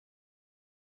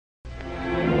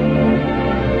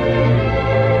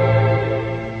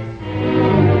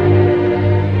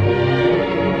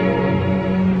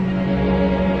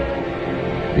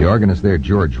organist there,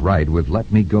 George Wright, with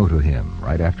Let Me Go to Him,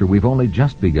 right after We've Only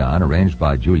Just Begun, arranged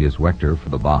by Julius Wechter for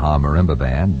the Baja Marimba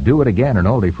Band. Do It Again, an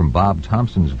oldie from Bob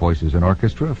Thompson's Voices and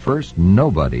Orchestra. First,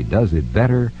 Nobody Does It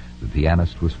Better. The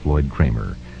pianist was Floyd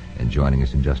Kramer. And joining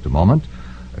us in just a moment,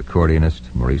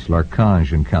 accordionist Maurice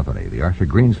Larchange and Company, the Arthur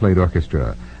Greenslade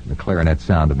Orchestra, and the clarinet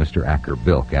sound of Mr. Acker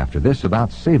Bilk. After this,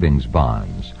 about savings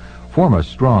bonds. Form a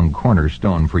strong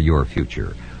cornerstone for your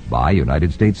future. Buy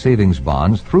United States savings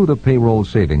bonds through the payroll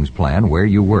savings plan where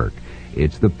you work.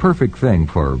 It's the perfect thing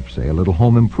for, say, a little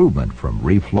home improvement, from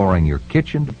reflooring your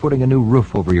kitchen to putting a new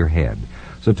roof over your head.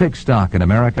 So take stock in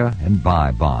America and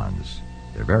buy bonds.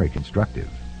 They're very constructive.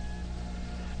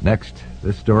 Next,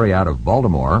 this story out of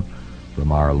Baltimore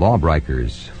from our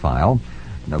Lawbreakers file.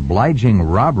 An obliging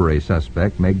robbery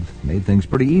suspect made things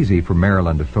pretty easy for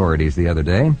Maryland authorities the other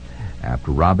day.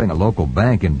 After robbing a local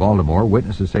bank in Baltimore,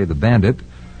 witnesses say the bandit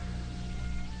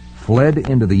fled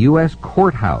into the U.S.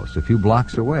 courthouse a few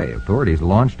blocks away. Authorities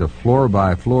launched a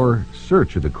floor-by-floor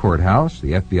search of the courthouse.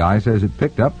 The FBI says it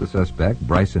picked up the suspect,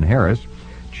 Bryson Harris,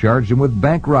 charged him with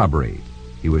bank robbery.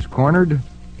 He was cornered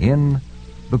in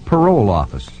the parole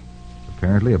office,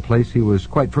 apparently a place he was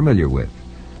quite familiar with,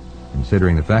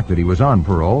 considering the fact that he was on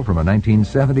parole from a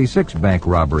 1976 bank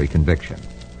robbery conviction.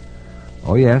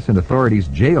 Oh yes, and authorities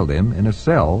jailed him in a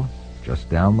cell just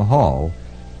down the hall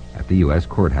at the U.S.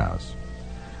 courthouse.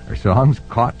 Our song's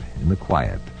Caught in the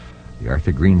Quiet. The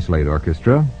Arthur Greenslade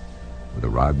Orchestra with a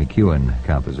Rod McEwen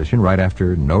composition right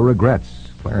after No Regrets.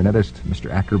 Clarinetist Mr.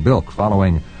 Acker Bilk,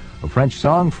 following a French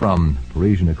song from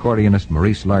Parisian accordionist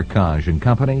Maurice Larchange and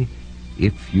Company,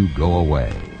 If You Go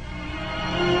Away.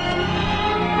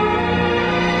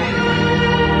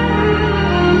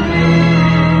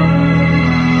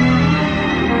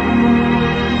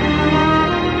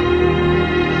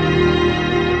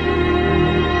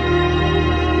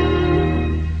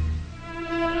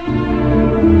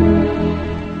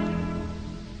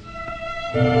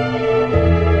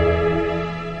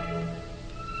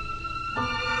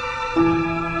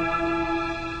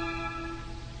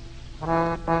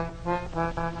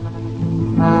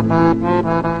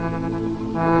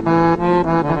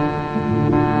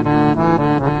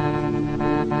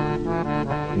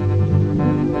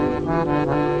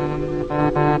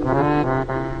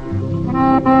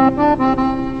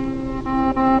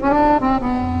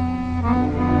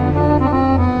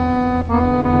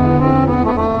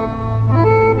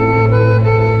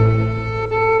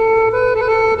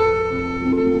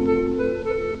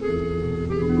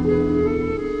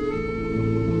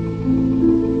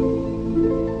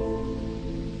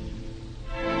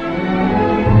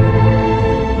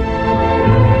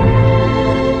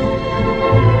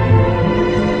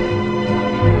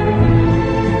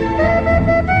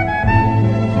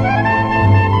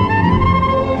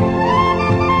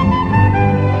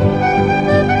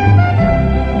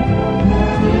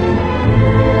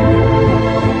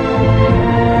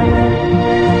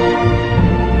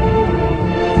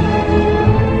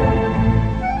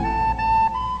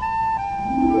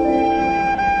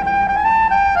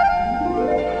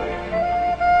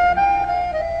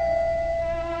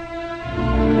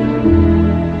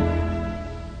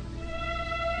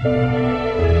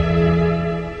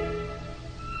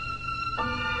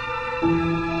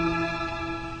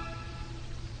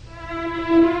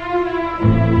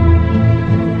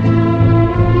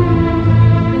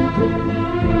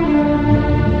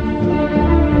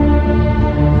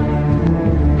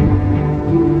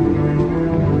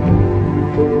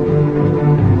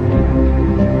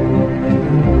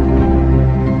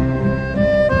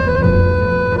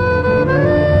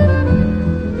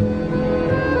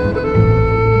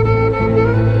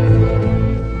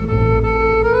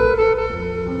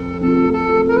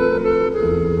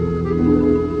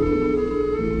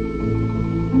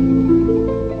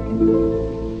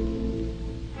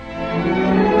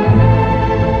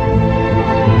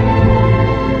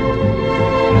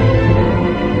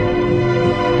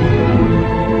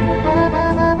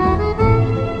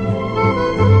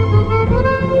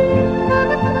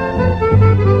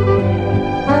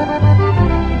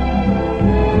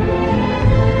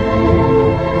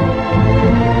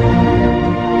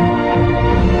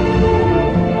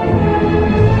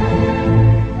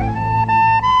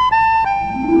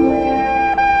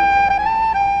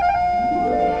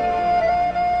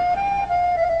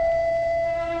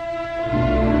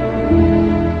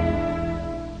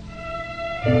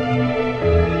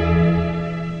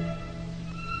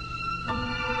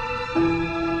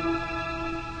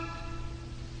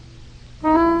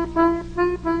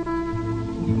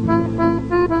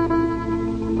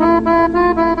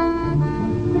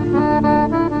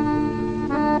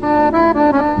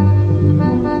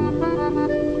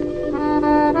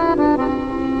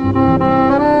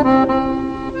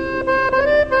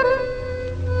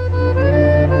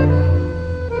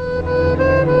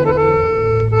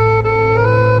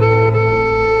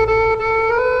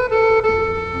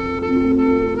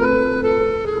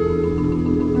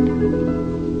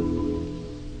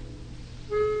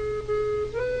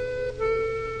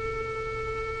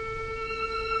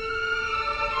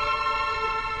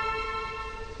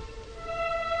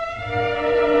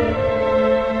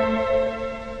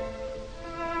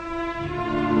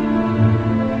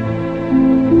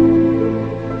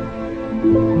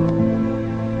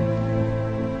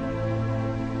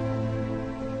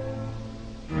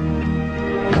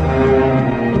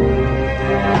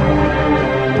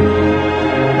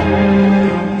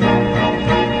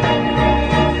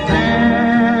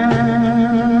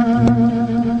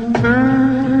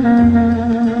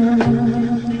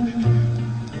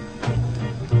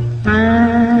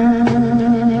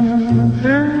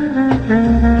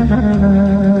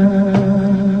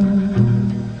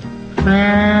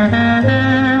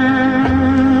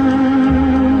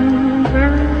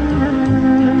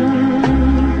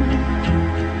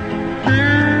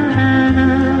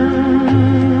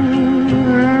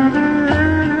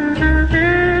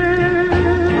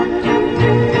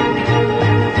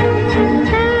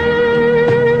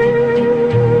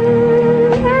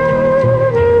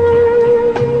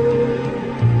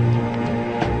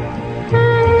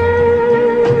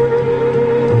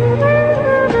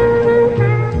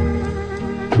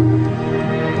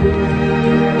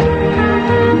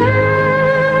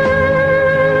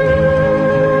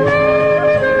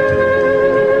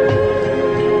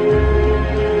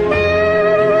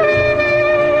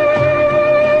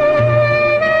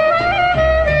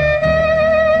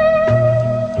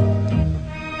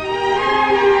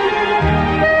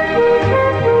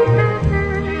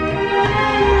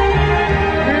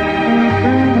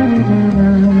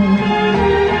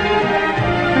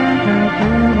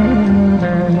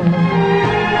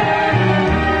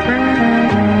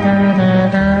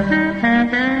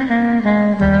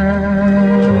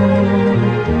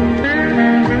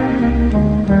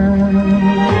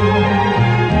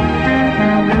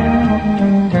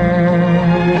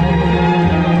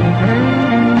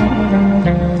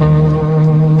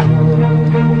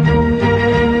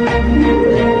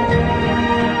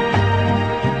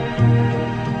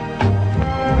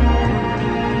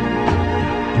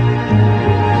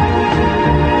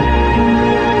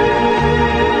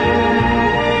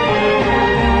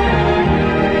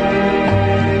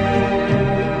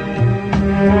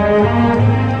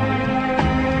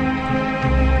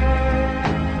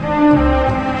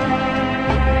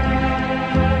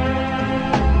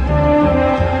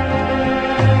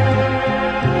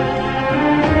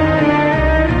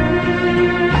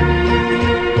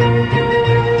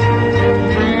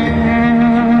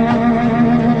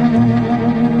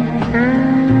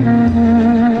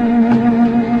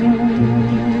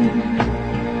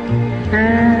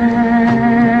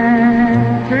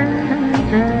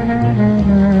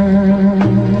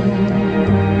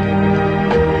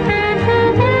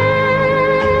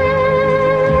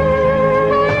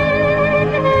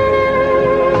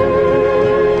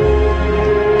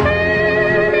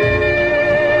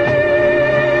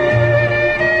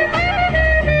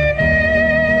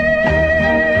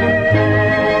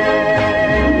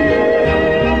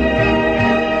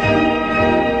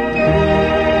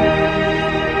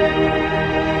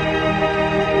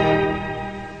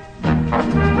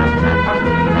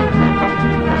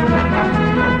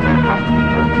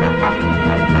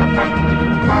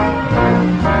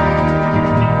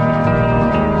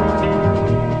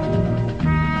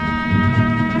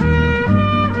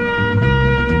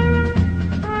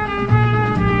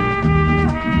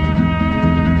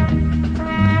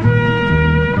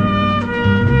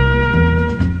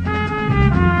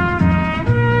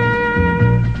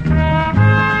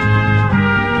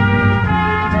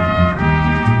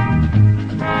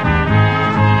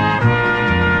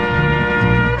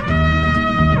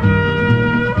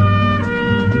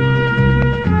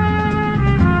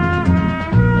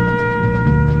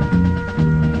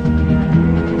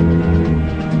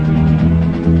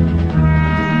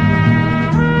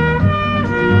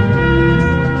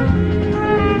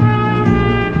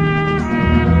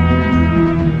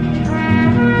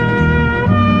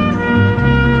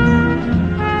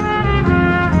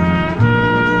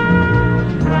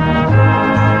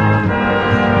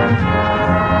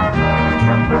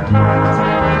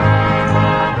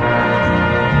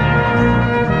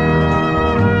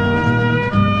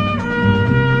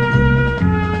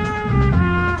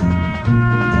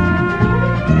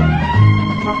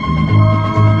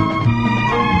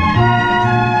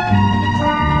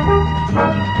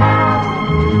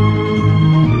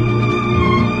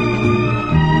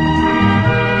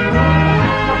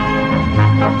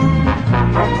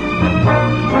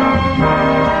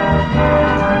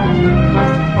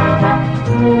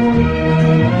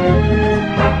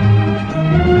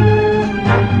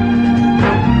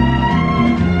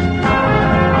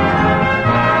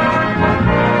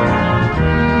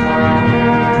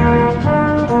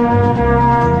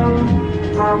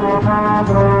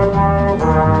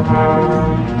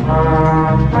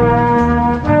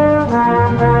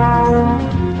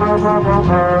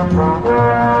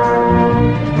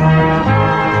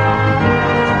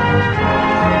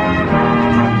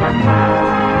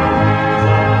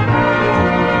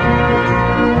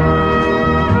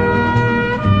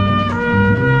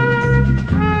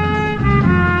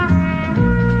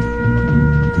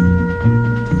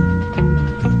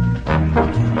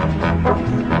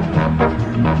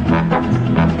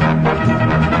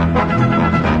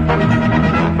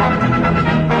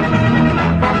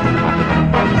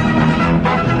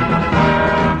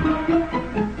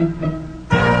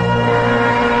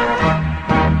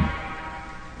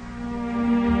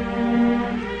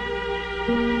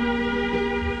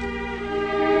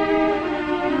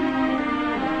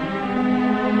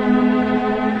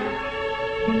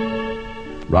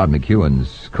 Rod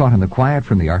McEwen's Caught in the Quiet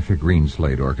from the Arthur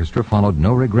Greenslade Orchestra followed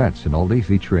No Regrets, an oldie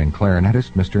featuring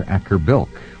clarinetist Mr. Acker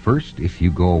Bilk. First, If You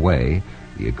Go Away,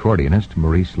 the accordionist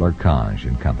Maurice Larchange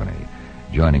and company.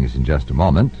 Joining us in just a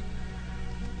moment,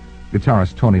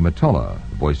 guitarist Tony Mottola,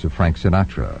 the voice of Frank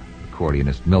Sinatra,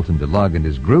 accordionist Milton DeLugg and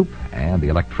his group, and the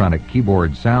electronic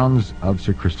keyboard sounds of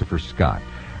Sir Christopher Scott.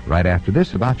 Right after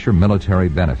this, about your military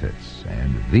benefits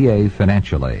and VA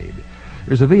financial aid.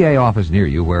 There's a VA office near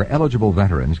you where eligible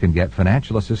veterans can get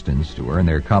financial assistance to earn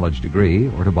their college degree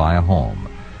or to buy a home.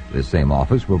 This same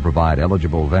office will provide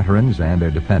eligible veterans and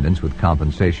their dependents with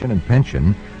compensation and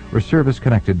pension for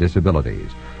service-connected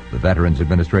disabilities. The Veterans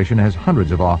Administration has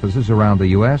hundreds of offices around the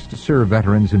U.S. to serve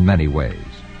veterans in many ways.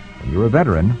 When you're a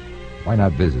veteran, why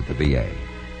not visit the VA?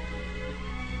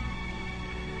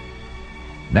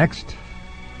 Next,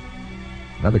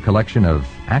 another collection of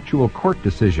actual court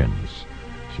decisions.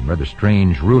 Some rather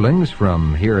strange rulings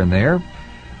from here and there,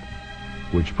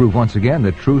 which prove once again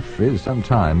that truth is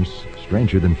sometimes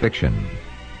stranger than fiction.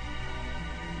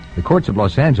 The courts of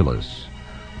Los Angeles,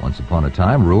 once upon a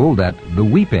time, ruled that the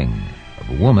weeping of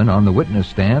a woman on the witness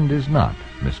stand is not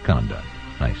misconduct.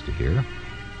 Nice to hear.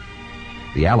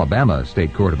 The Alabama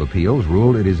State Court of Appeals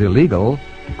ruled it is illegal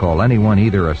to call anyone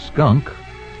either a skunk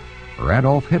or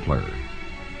Adolf Hitler.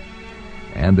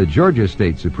 And the Georgia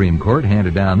State Supreme Court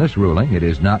handed down this ruling: it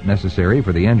is not necessary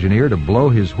for the engineer to blow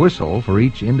his whistle for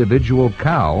each individual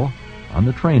cow on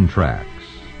the train tracks.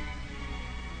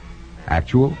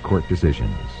 Actual court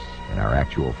decisions in our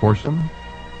actual foursome.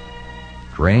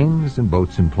 Trains and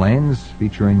Boats and Planes,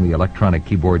 featuring the electronic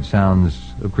keyboard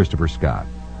sounds of Christopher Scott.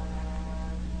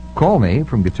 Call me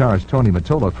from guitarist Tony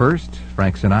Mottola first,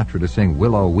 Frank Sinatra to sing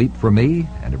Willow Weep for Me,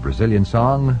 and a Brazilian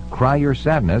song, Cry Your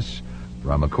Sadness,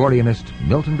 from accordionist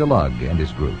Milton DeLugg and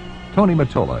his group. Tony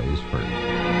Mottola is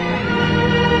first.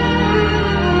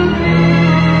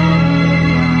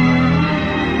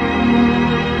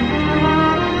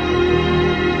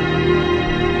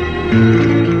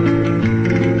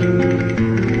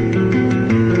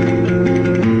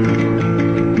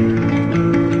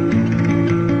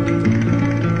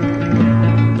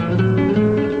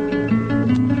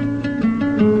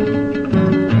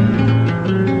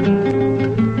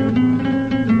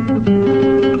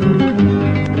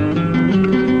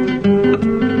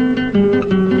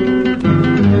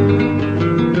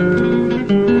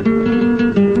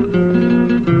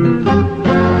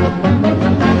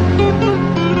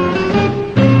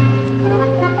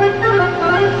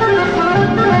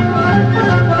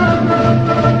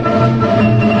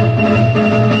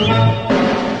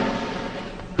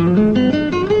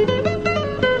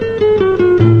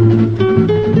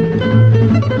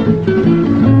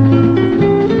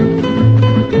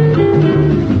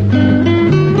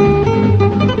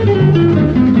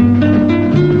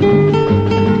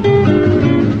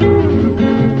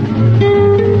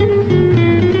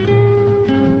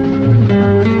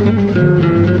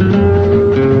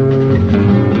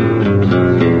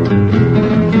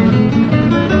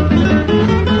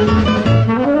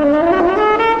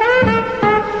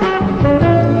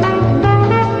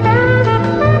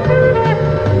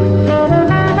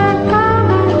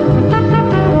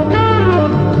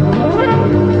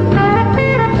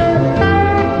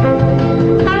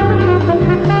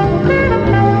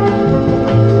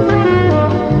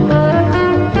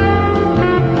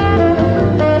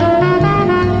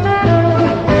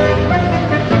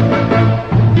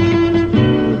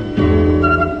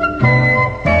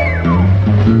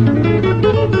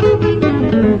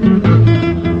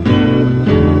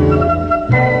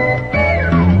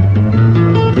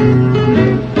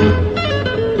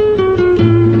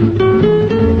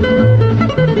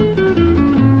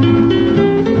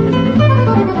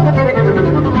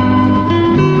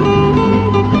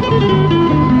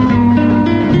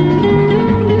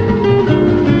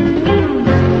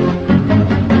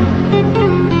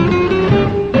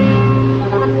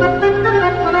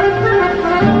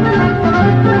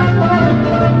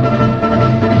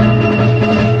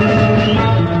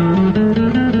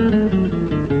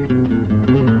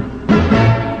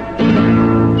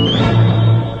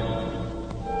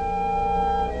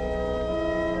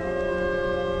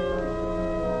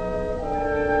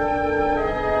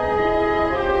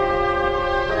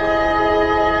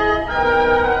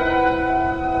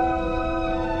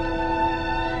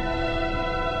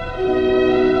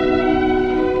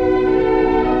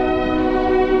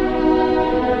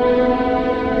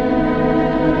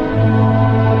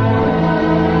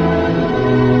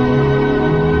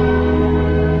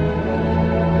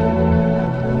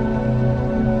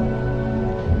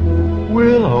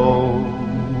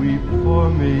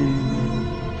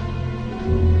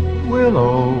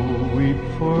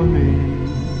 for me.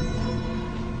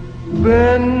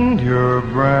 Bend your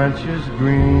branches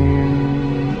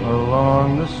green along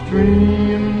the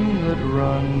stream that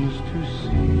runs to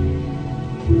sea.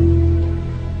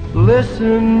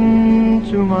 Listen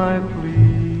to my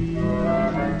plea.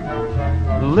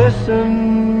 Listen,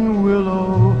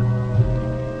 willow,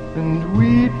 and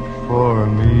weep for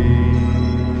me.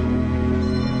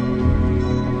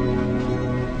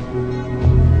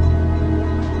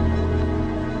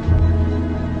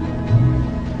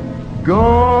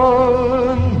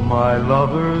 Gone, my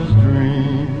lover's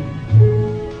dream,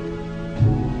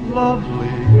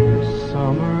 lovely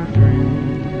summer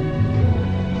dream.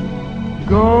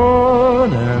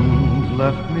 Gone and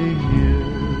left me here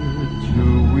to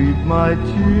weep my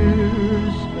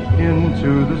tears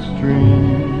into the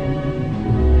stream.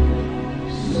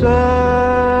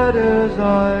 Sad as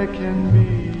I can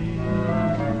be,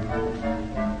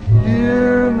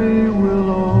 hear me,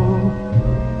 willow,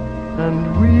 and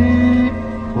weep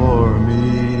for me.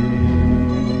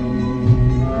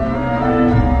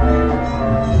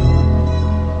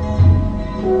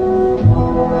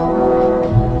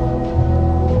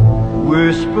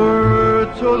 Whisper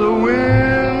to the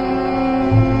wind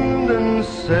and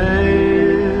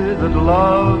say that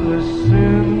love has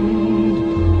sinned.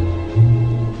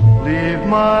 Leave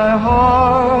my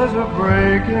heart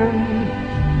a-breaking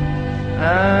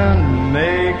and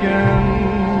making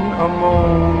a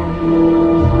moan.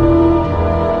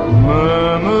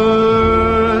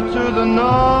 Murmur to the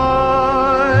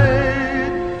night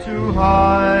to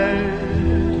hide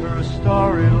her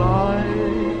starry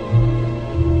light,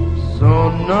 so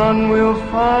none will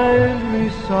find me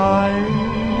sighing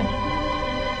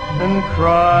and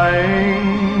crying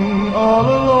all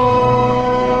alone.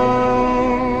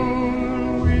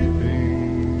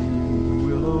 Weeping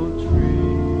willow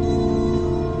tree,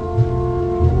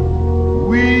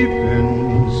 weep in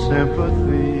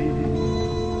sympathy.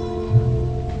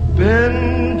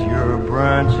 Bend your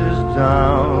branches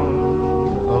down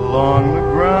along the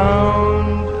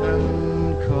ground and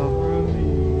cover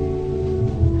me.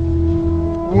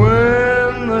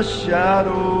 When the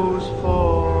shadows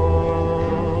fall,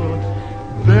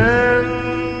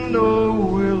 bend, oh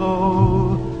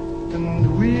willow, and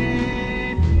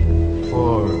weep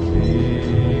for me.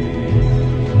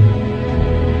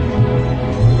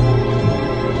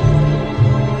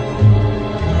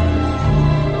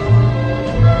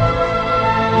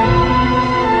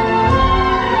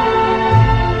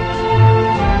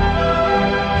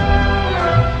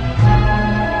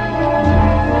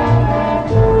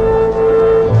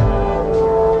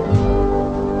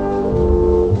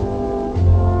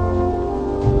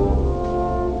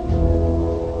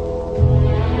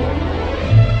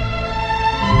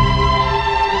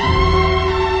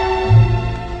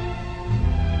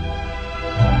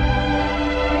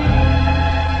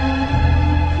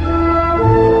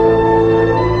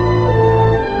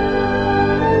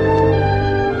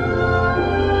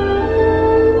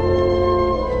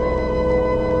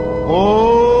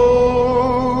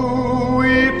 Oh,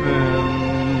 weeping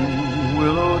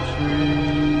willow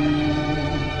tree,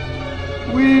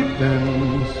 weep in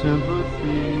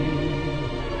sympathy.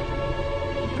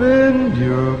 Bend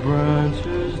your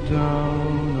branches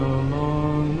down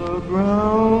along the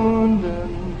ground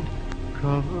and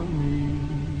cover me.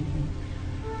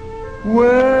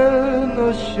 When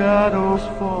the shadows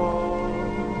fall,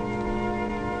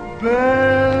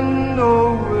 bend,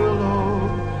 oh willow,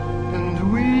 and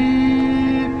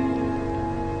weep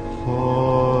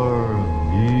for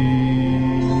me.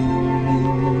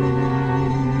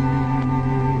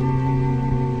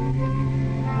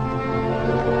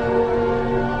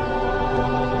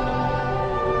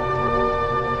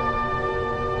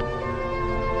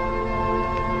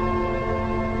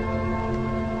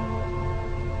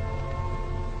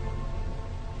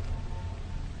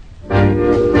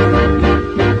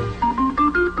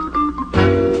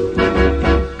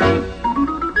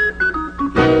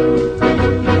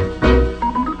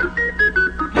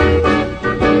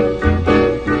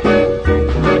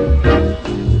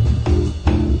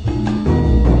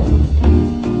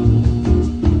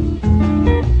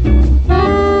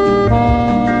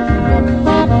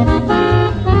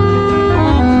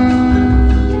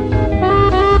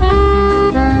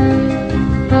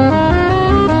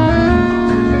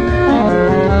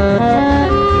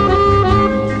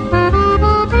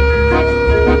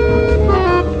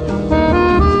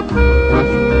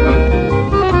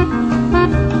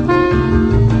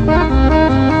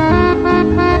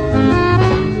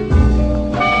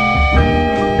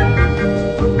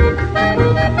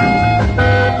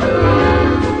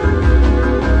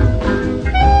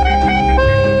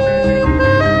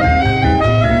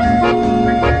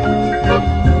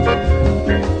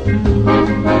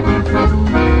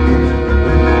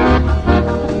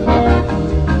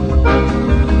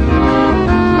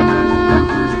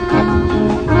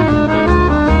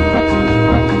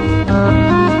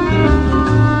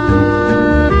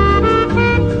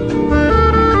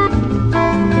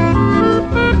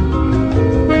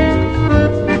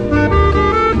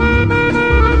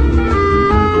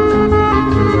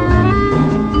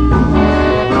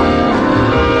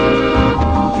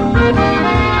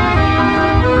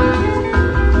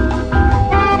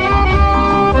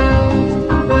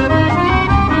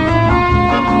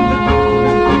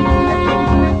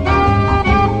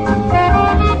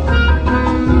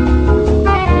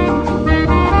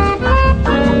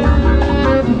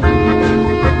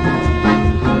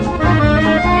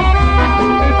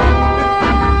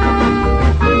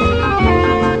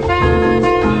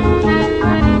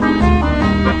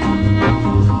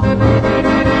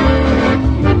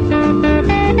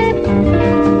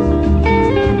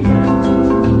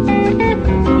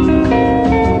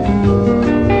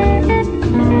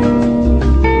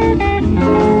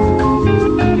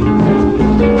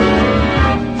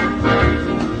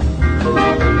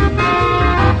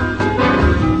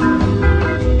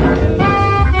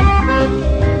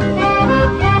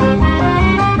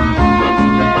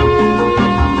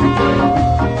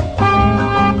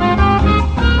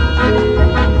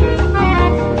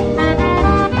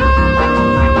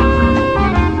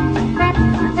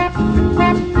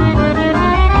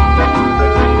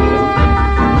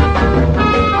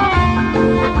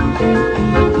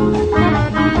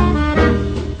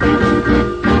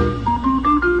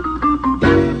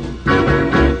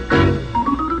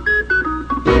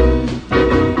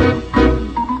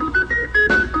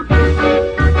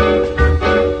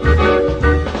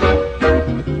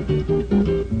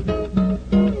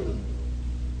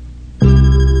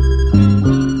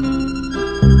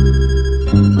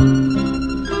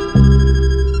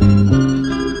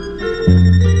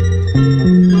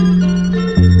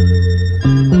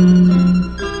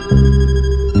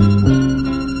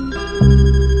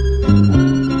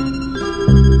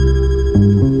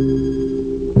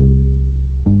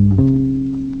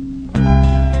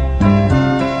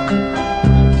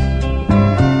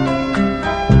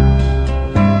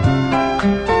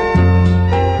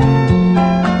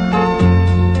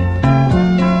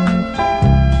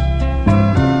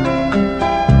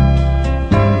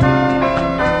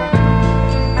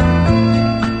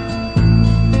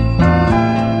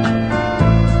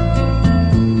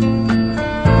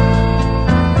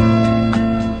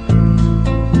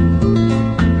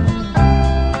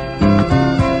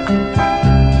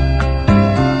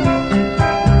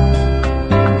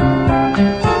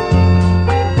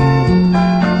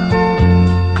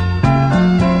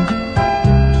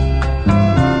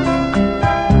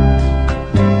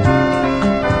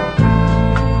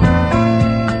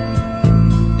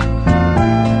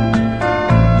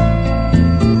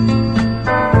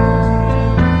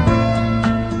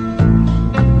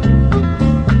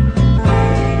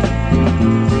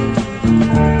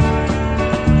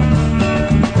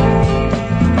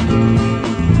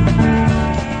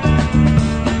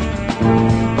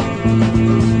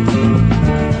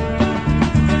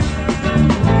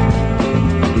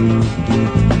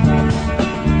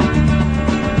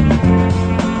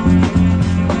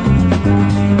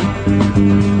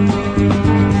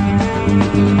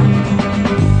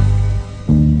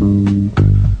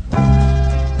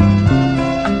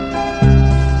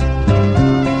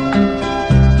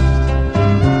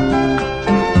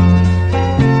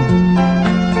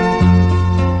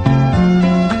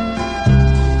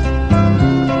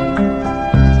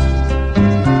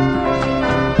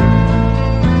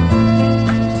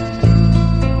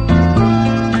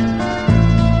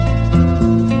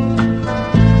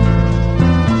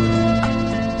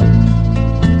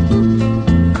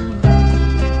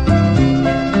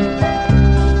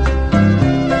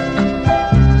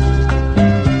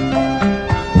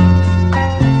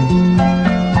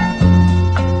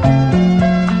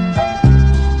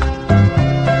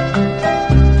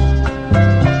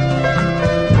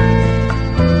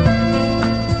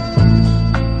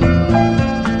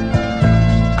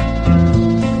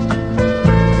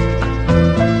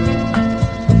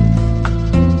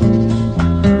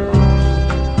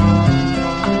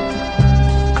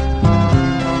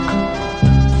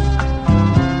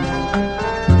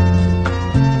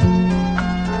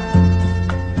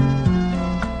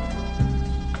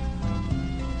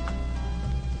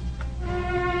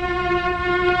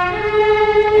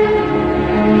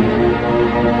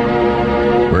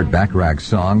 Bacharach's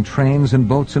song, Trains and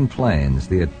Boats and Planes.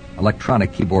 The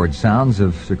electronic keyboard sounds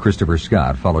of Sir Christopher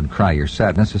Scott followed Cry Your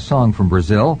Sadness, a song from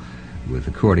Brazil, with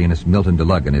accordionist Milton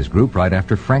DeLugg and his group right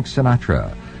after Frank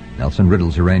Sinatra. Nelson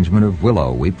Riddle's arrangement of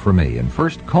Willow, Weep for Me. And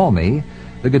first, Call Me,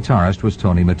 the guitarist was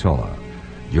Tony Mottola.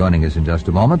 Joining us in just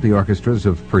a moment, the orchestras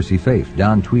of Percy Faith,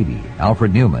 Don Tweedy,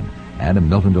 Alfred Newman, and a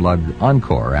Milton DeLugg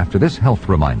encore after this health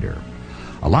reminder.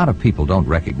 A lot of people don't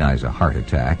recognize a heart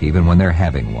attack even when they're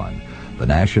having one. The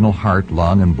National Heart,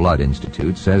 Lung, and Blood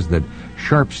Institute says that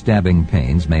sharp stabbing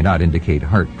pains may not indicate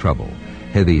heart trouble.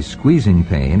 Heavy squeezing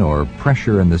pain or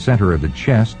pressure in the center of the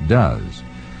chest does.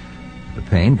 The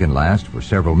pain can last for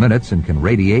several minutes and can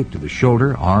radiate to the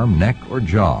shoulder, arm, neck, or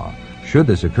jaw. Should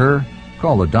this occur,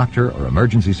 call the doctor or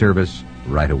emergency service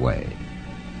right away.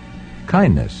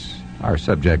 Kindness, our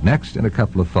subject next, and a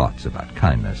couple of thoughts about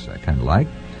kindness I kind of like.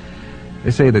 They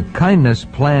say that kindness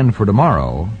planned for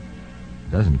tomorrow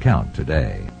doesn't count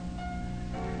today.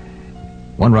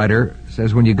 One writer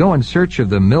says, when you go in search of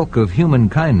the milk of human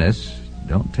kindness,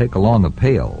 don't take along a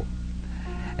pail.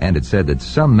 And it said that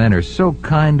some men are so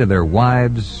kind to their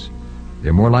wives,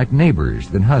 they're more like neighbors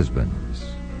than husbands.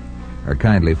 Our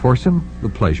kindly foursome, the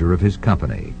pleasure of his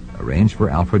company, arranged for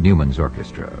Alfred Newman's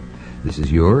orchestra. This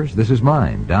is yours, this is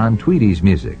mine, Don Tweedy's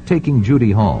music, Taking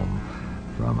Judy Home,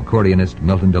 from accordionist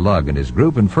Milton DeLugg and his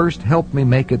group. And first, Help Me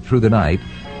Make It Through the Night,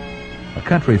 a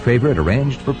country favorite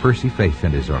arranged for Percy Faith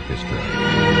and his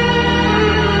orchestra.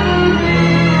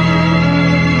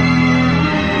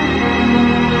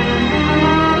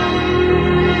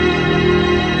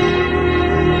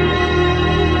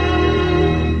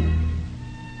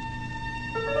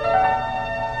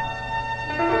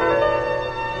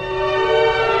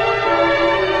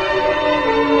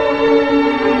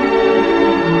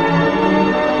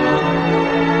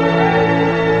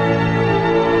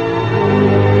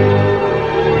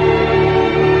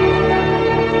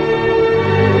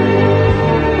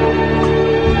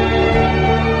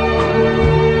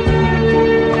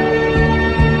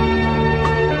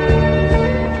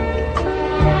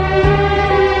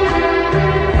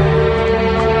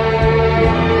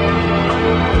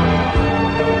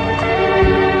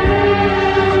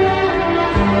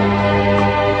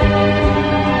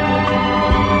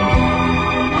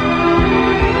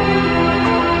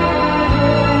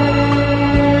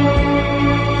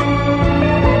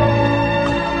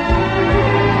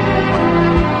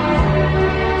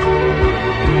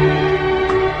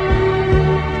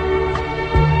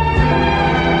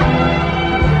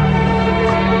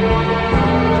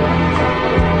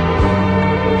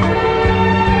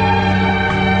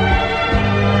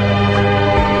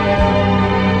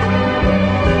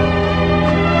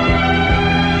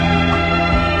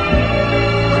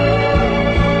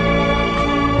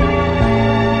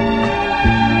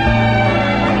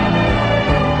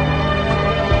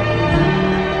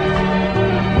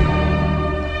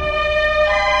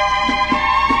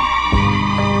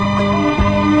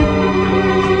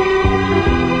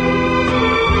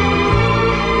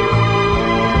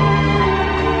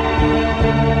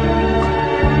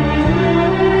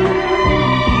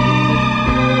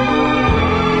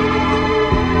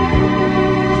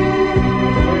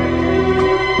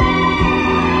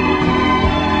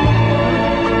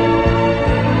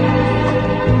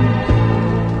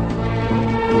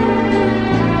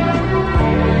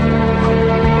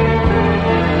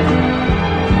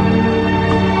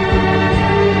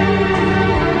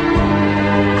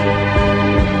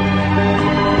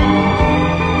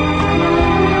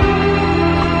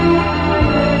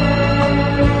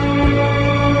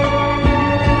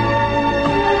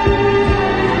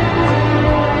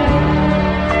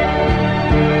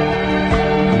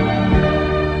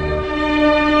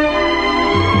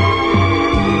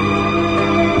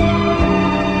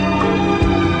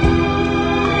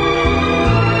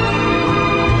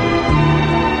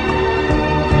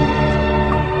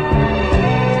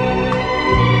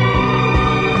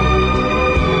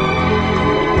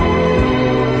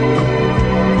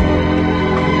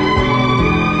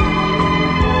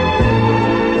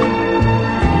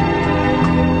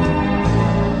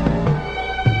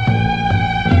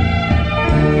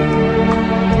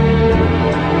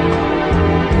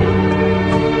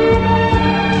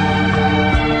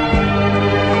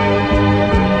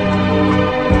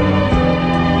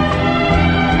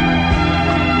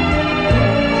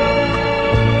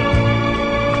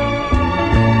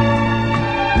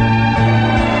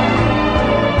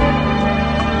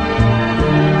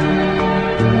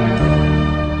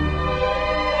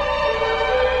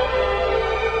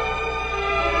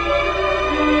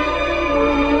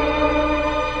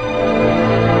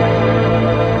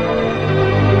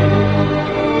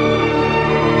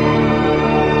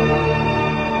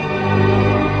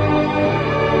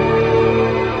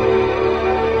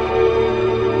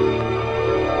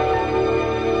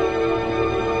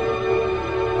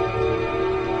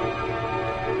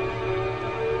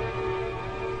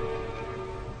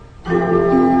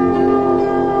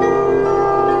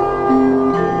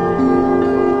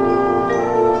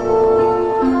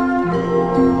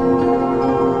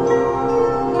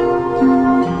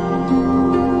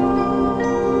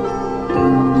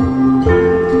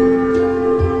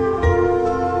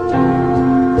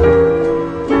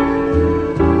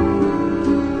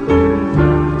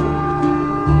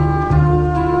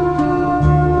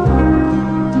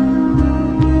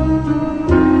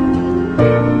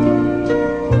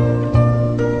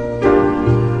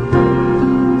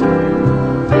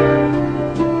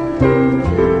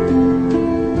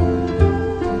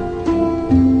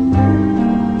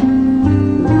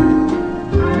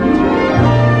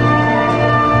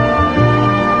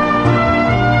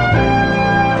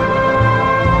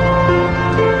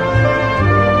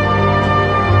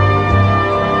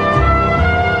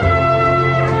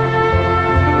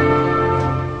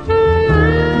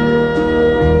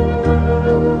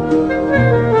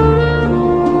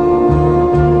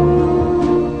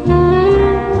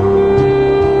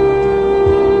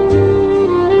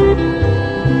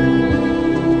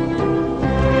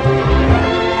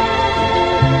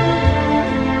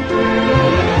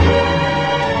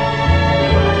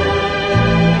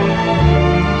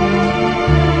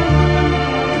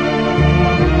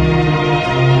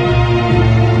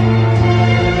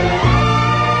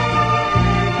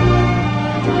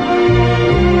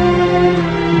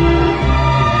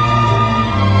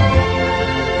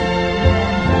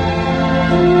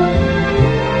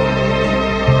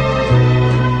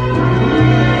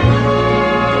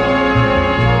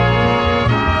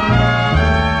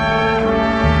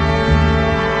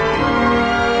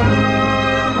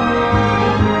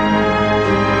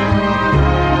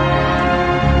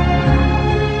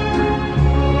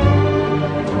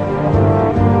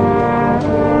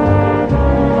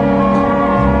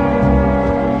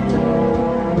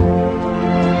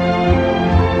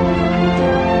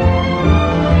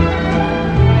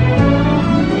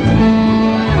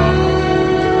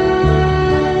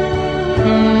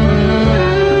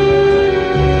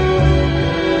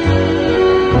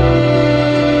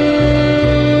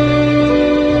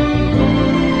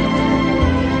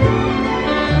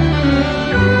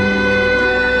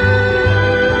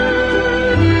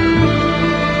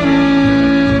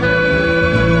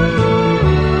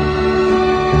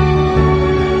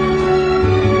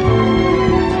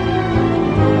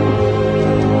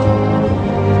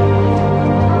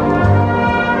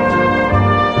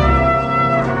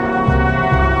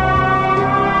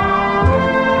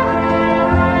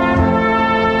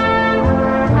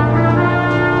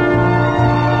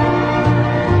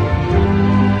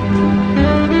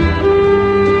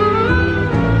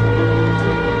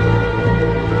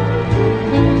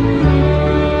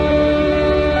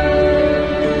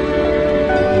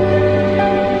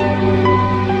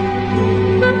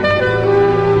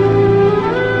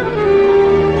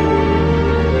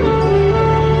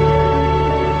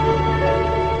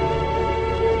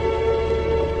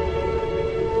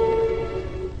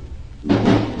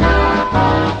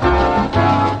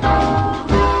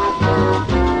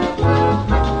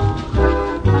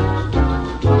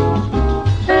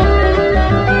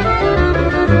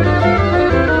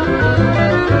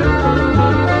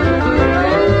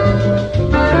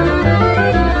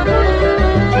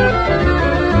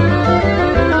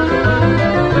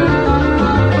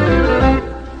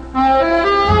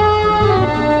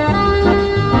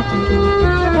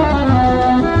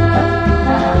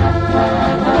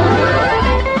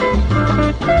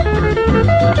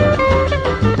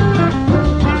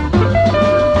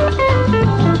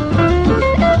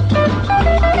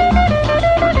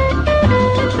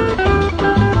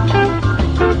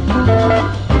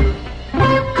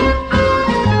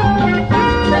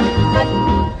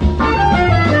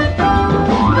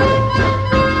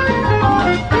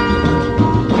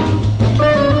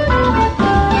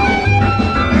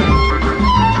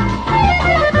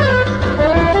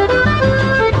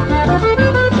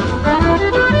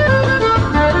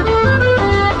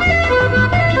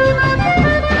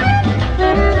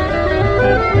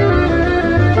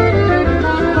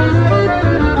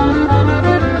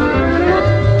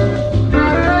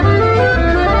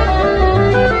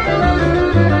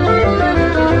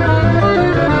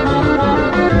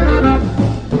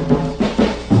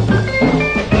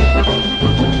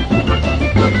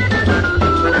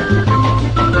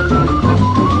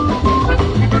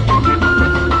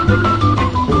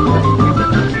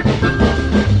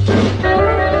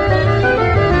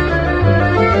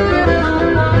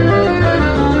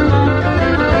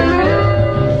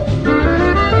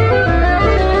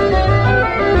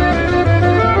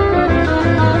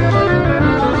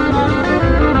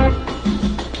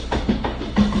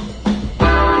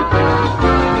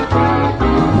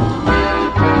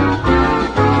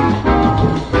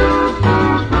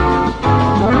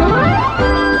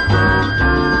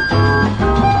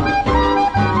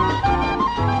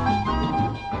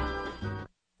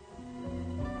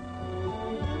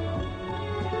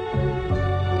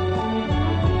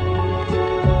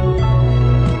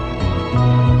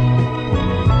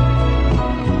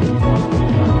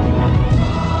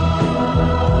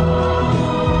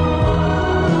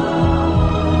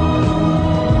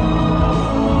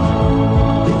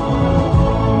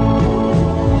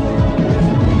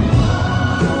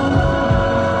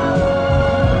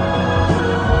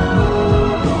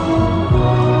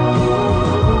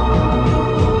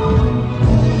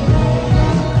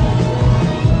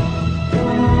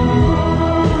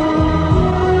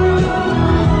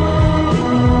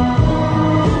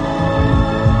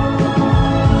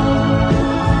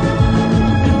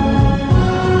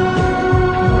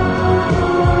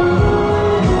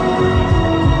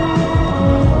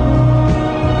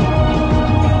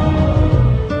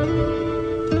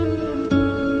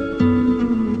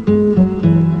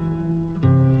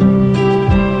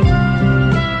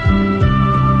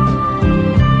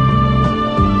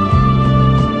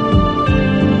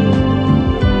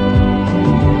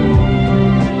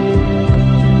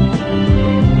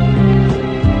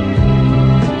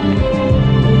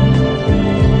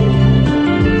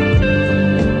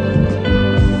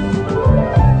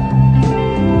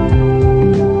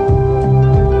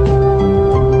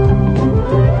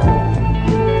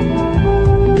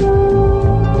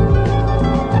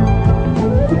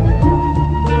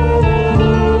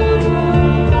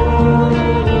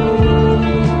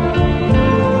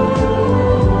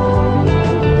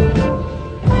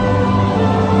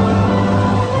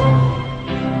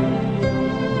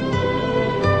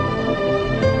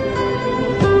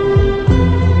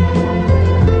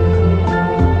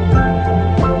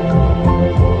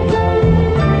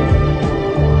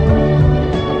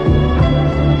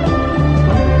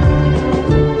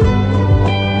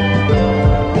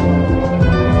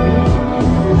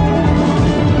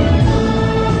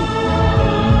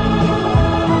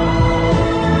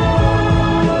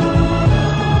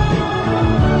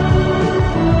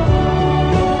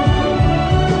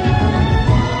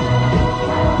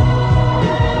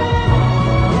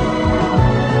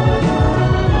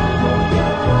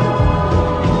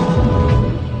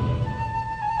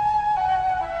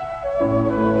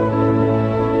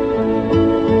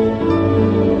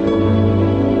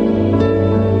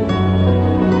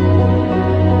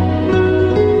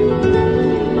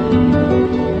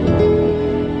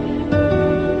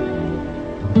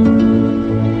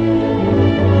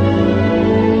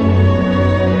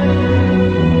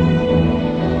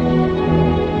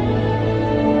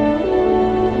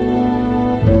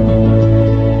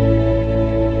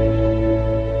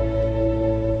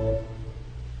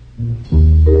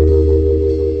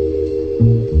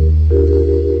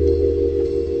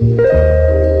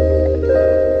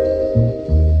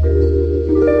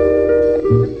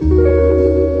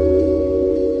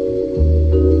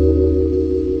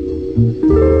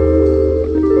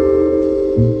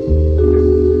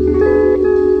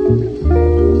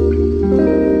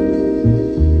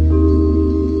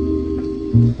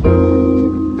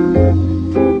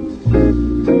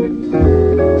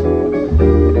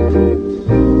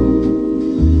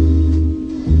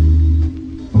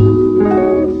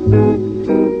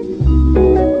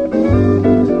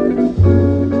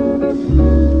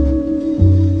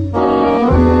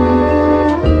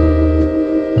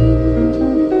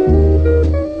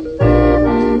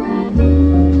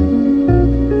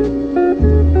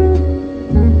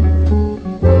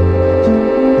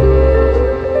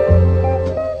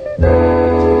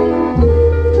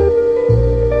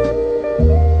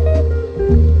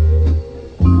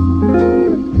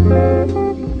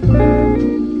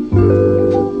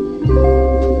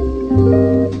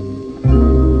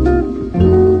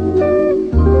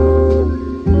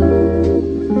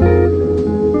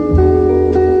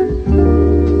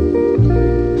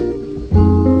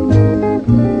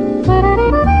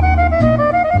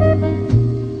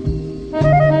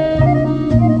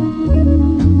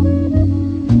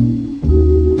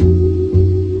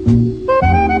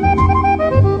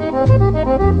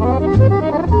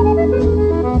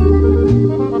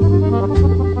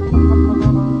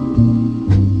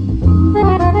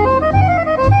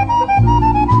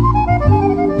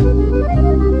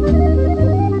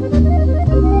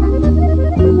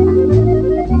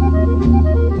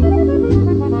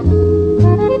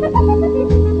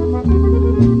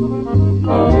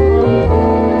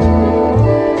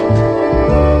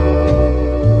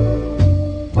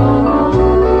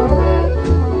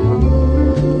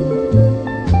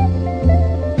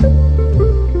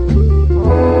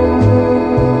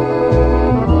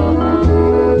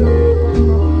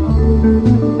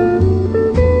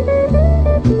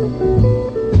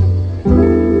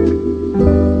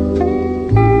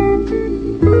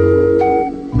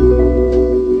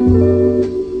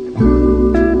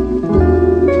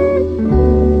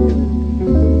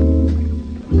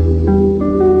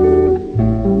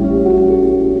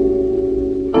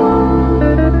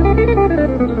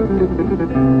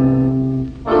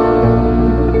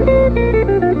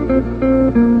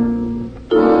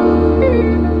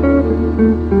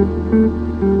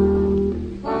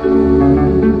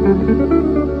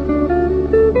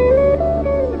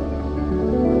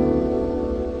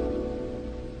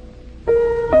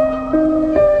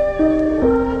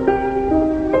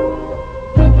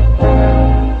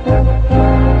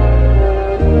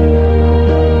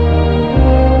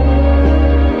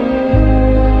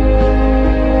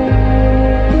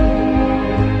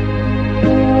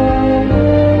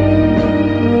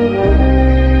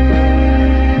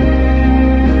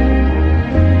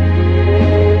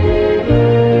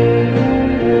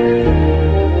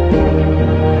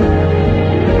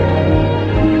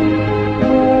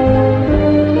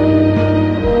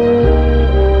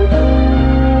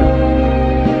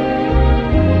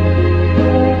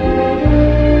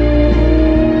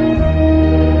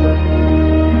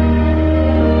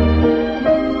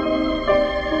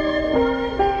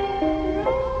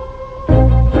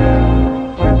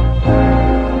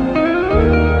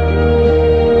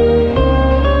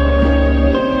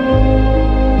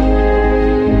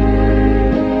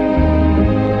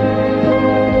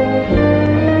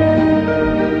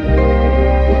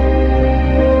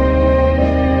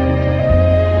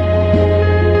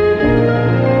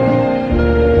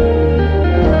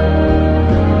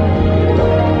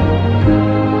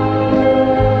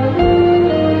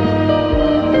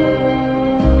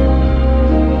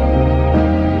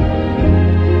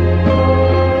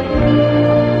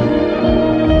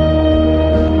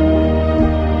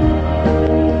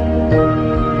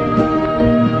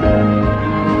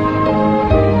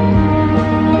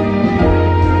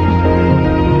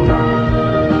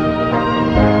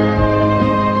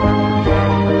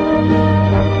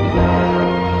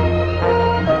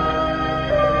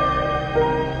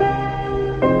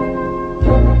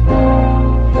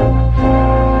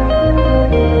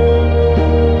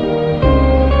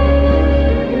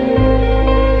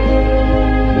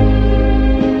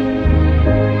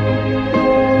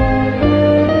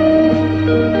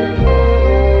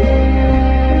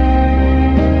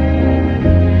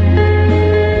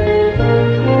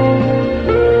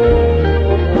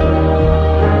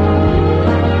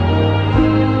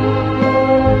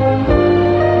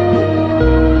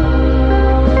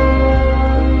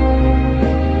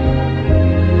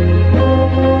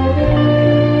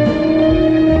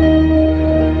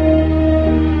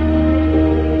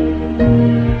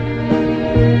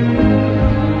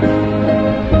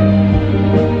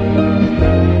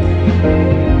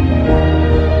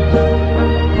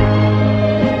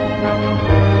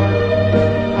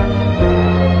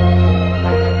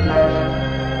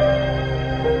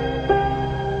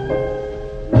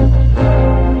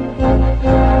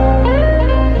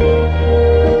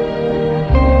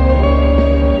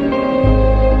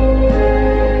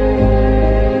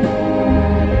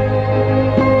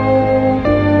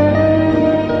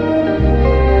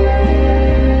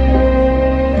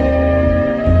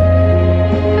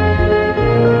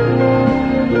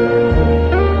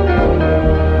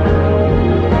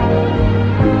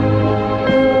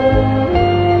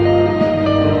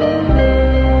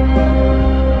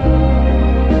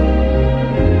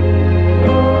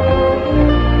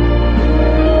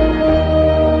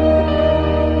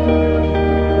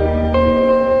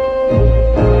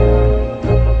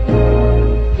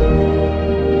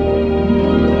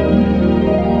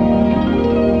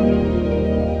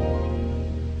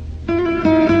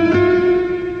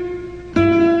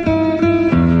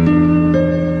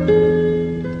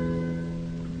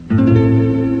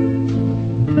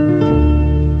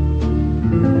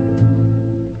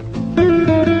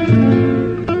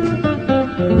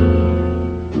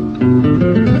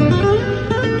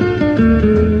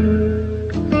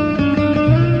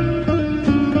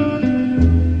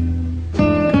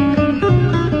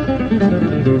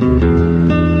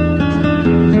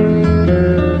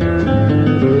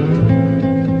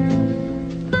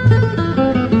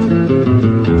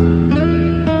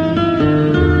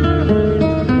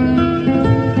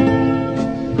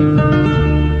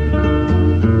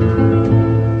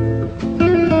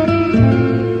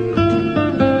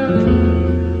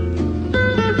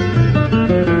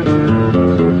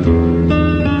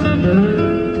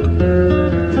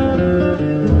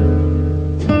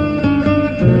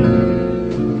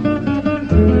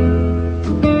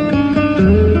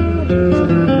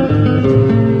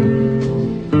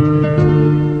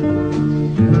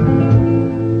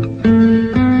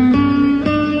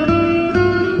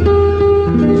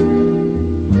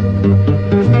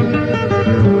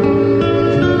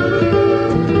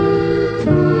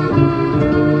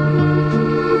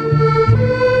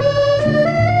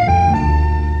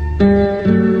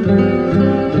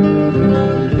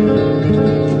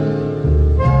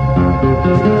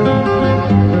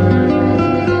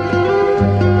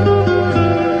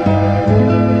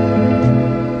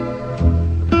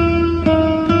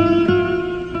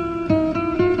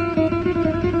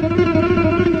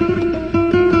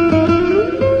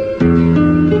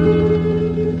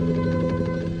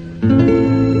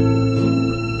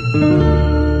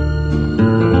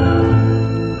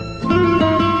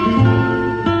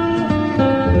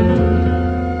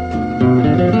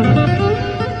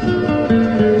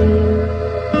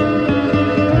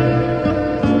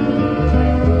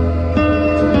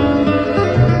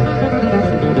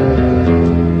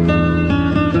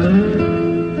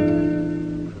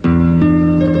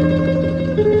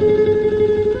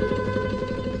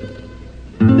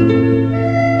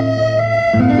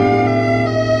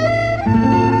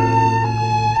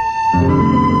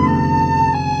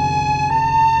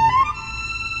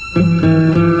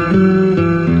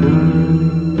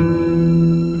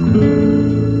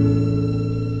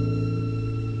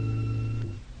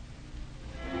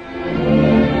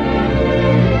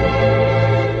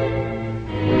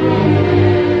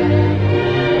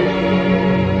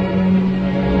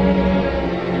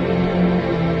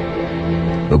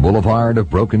 Boulevard of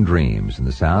Broken Dreams, and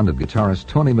the sound of guitarist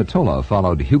Tony Mottola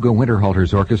followed Hugo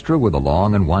Winterhalter's orchestra with A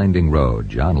Long and Winding Road,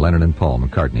 John Lennon and Paul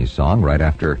McCartney's song, right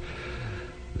after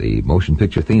the motion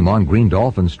picture theme On Green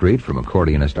Dolphin Street from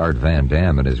accordionist Art Van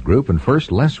Dam and his group, and first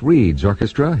Les Reed's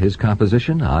orchestra, his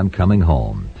composition, I'm Coming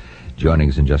Home. Joining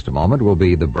us in just a moment will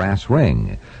be the Brass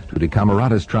Ring, Tutti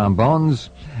Camerata's trombones,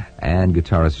 and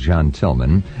guitarist John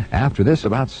Tillman. After this,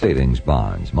 about savings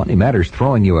bonds. Money Matters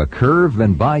throwing you a curve,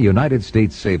 and buy United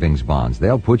States savings bonds.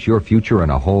 They'll put your future in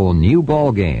a whole new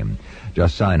ball game.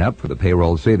 Just sign up for the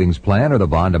payroll savings plan or the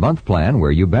bond-a-month plan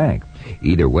where you bank.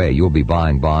 Either way, you'll be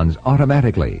buying bonds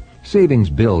automatically.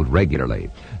 Savings build regularly.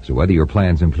 So whether your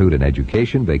plans include an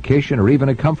education, vacation, or even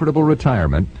a comfortable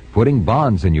retirement, putting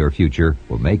bonds in your future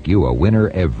will make you a winner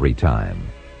every time.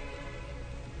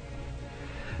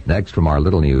 Next, from our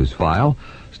Little News file,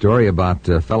 story about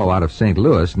a fellow out of St.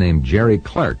 Louis named Jerry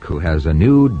Clark, who has a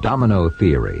new domino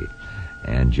theory.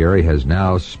 And Jerry has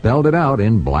now spelled it out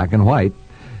in black and white.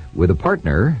 With a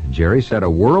partner, Jerry set a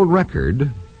world record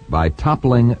by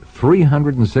toppling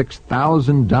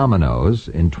 306,000 dominoes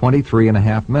in 23 and a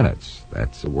half minutes.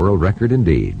 That's a world record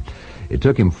indeed. It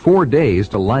took him 4 days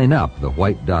to line up the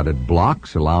white-dotted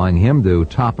blocks, allowing him to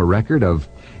top a record of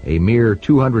a mere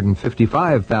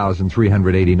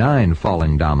 255,389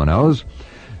 falling dominoes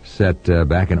set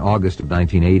back in August of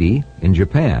 1980 in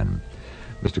Japan.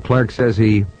 Mr. Clark says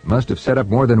he must have set up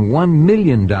more than 1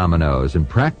 million dominoes in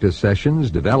practice sessions,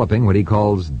 developing what he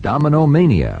calls domino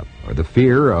mania, or the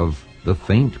fear of the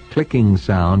faint clicking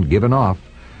sound given off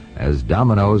as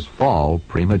dominoes fall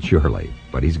prematurely.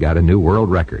 But he's got a new world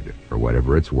record, for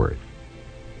whatever it's worth.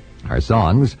 Our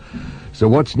songs. So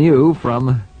what's new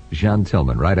from John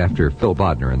Tillman, right after Phil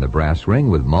Bodner and the Brass Ring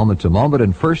with Moment to Moment.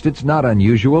 And first, It's Not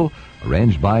Unusual,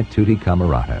 arranged by Tutti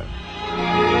Camerata.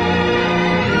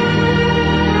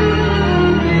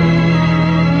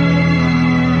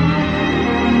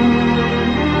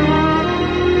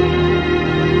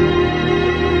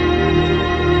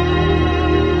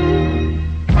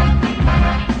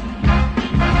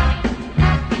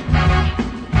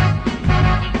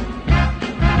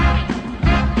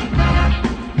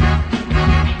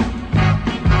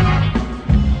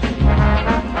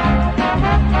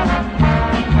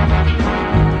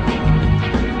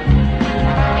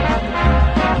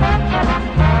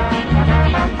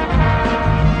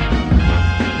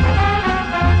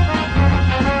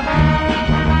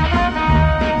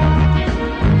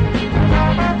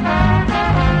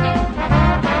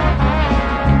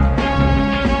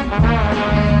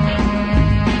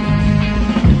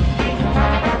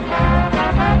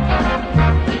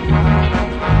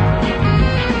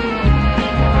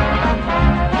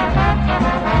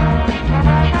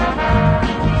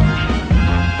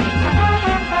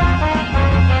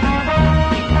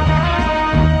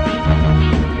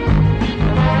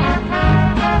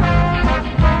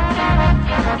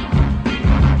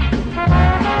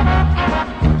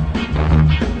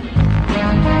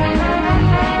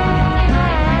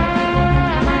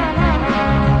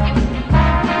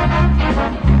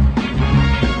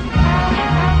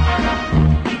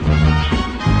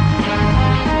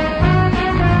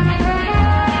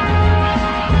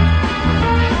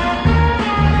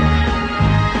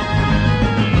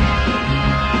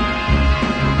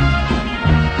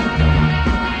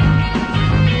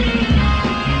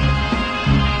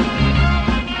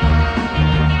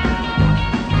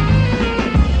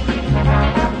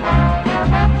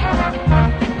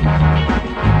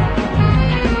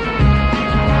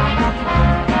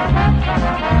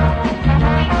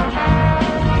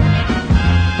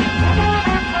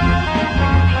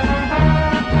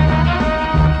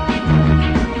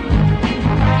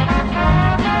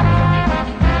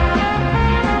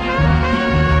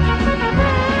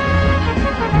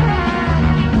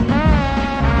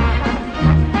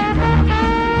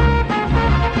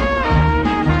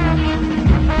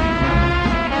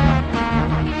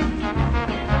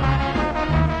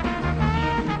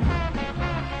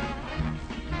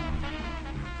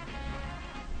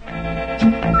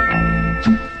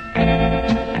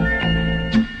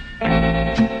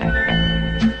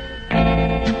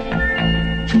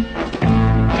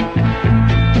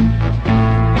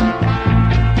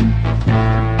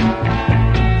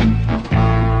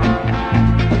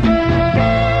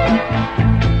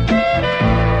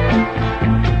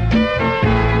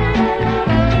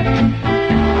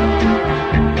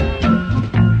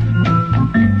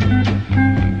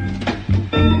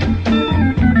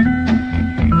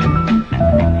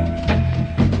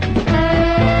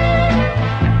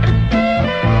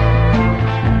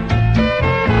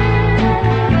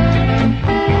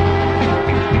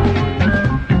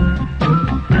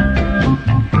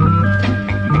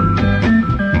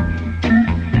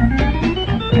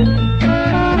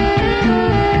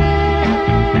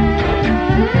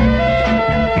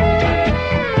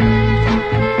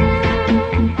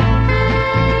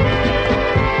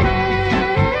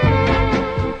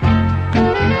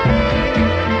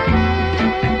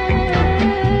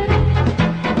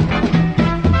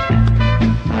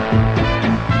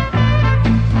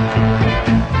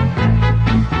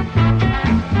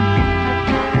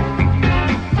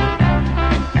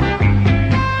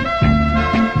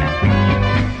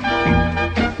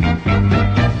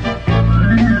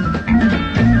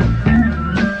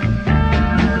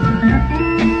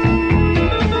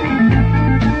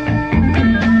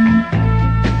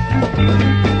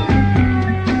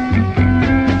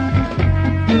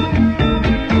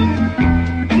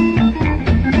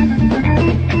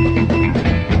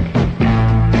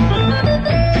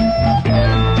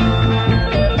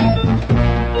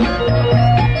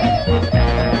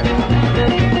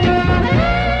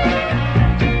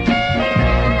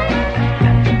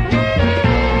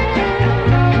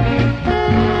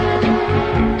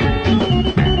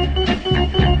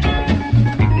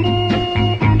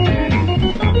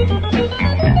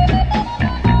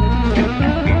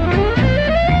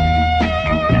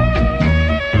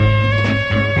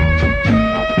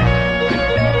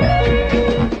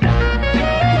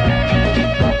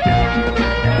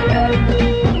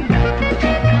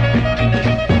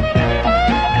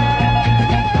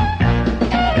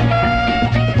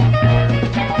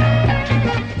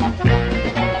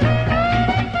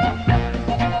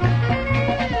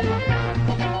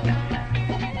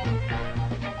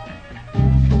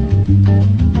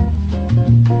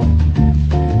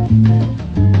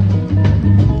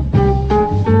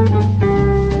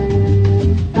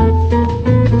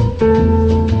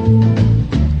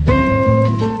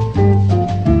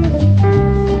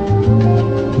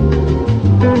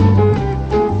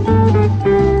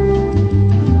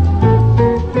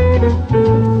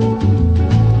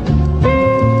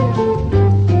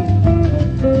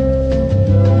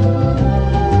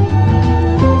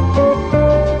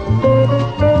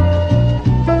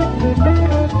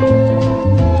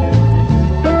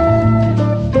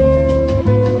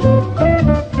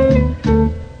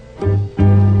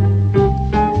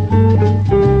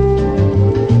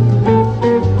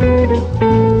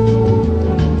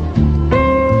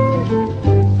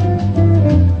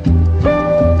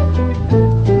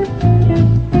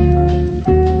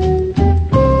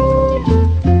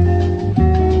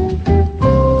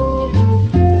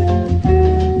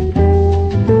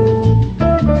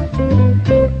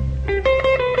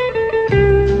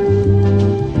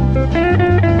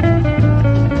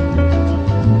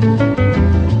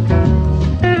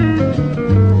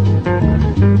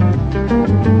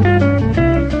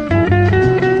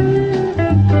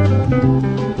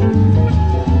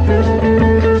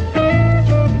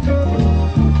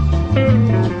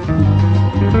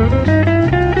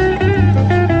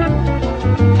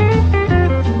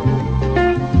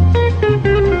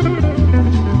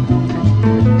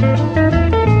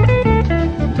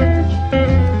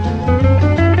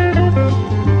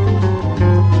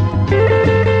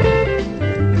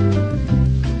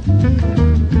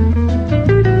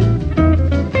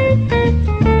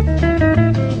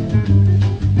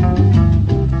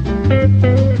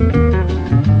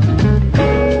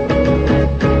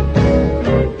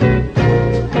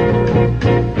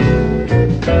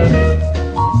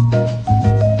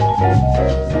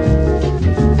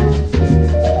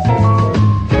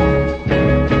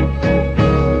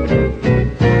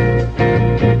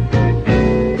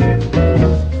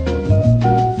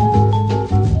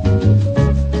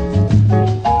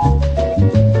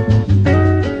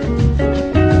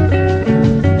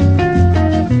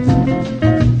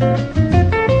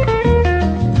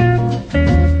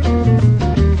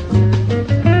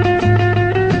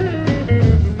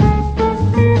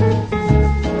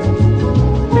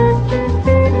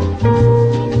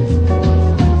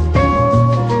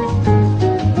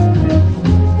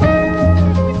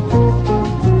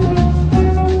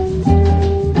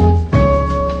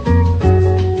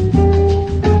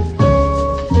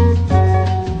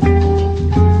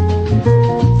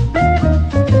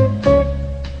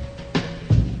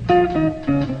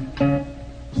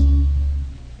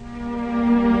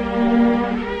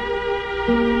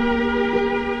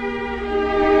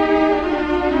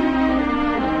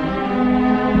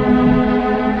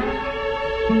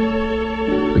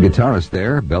 Guitarist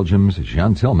there, Belgium's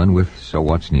Jean Tillman with So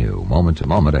What's New. Moment to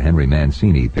Moment, a Henry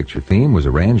Mancini picture theme, was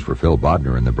arranged for Phil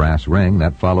Bodner in the brass ring.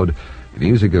 That followed the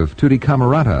music of Tutti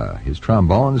Camerata, his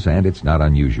trombones, and It's Not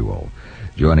Unusual.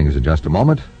 Joining us in just a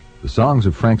moment, the songs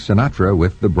of Frank Sinatra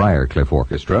with the Briarcliff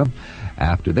Orchestra.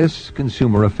 After this,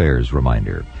 consumer affairs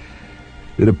reminder.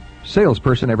 Did a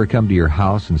salesperson ever come to your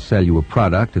house and sell you a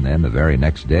product, and then the very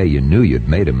next day you knew you'd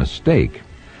made a mistake?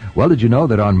 Well, did you know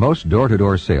that on most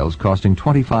door-to-door sales costing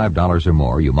 $25 or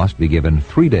more, you must be given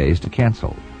 3 days to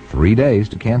cancel? 3 days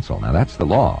to cancel. Now, that's the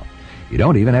law. You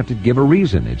don't even have to give a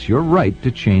reason. It's your right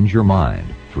to change your mind.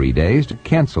 3 days to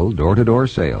cancel door-to-door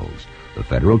sales. The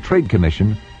Federal Trade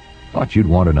Commission thought you'd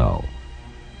want to know.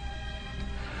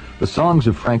 The songs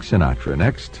of Frank Sinatra.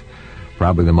 Next,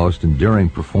 probably the most enduring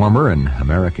performer in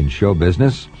American show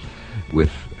business,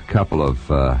 with a couple of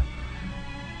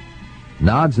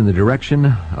nods in the direction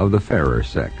of the fairer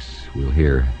sex. We'll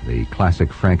hear the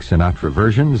classic Frank Sinatra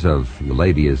versions of The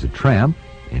Lady is a Tramp,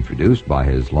 introduced by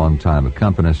his longtime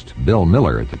accompanist Bill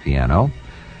Miller at the piano,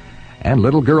 and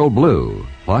Little Girl Blue,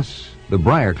 plus the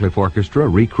Briarcliff Orchestra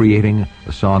recreating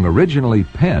a song originally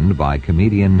penned by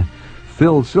comedian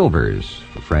Phil Silvers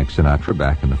for Frank Sinatra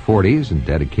back in the 40s and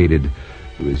dedicated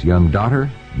to his young daughter,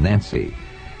 Nancy.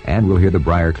 And we'll hear the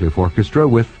Briarcliff Orchestra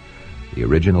with the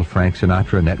original Frank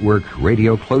Sinatra Network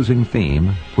radio closing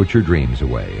theme, Put Your Dreams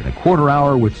Away. In a quarter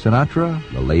hour with Sinatra,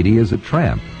 The Lady is a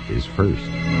Tramp is first.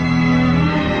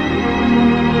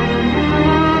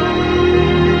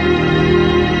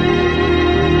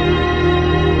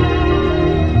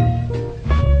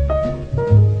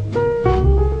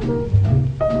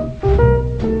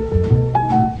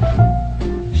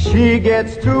 She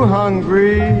gets too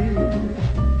hungry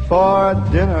for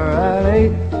dinner at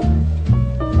 8.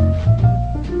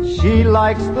 She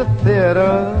likes the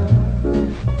theater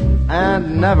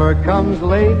and never comes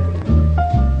late.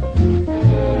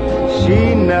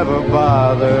 She never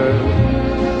bothers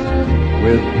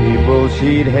with people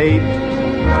she'd hate.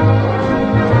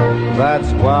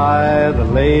 That's why the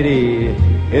lady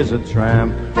is a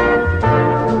tramp.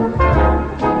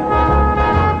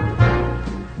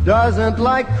 Doesn't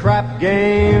like crap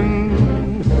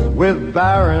games with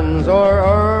barons or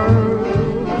earls.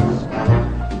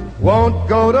 Won't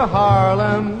go to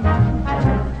Harlem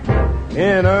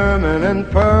in ermine and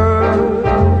pearls.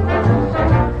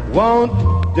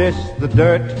 Won't dish the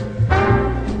dirt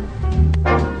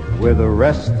with the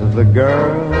rest of the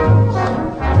girls.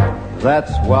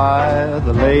 That's why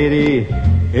the lady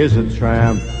is a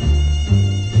tramp.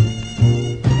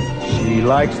 She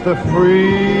likes the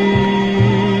free,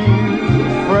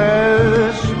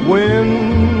 fresh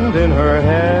wind in her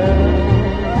hair,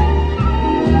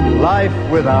 life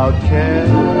without care.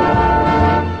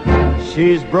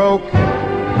 She's broke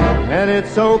and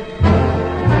it's oak,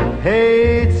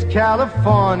 hates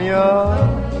California.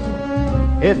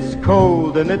 It's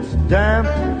cold and it's damp.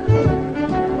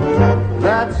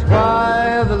 That's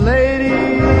why the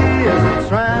lady is a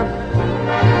tramp.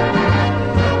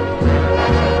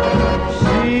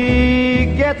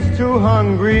 She gets too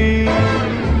hungry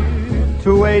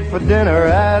to wait for dinner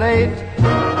at 8.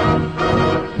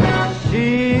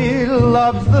 She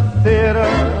loves the theater,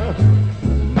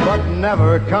 but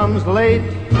never comes late.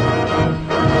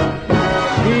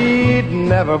 She'd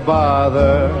never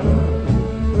bother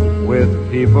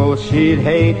with people she'd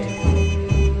hate.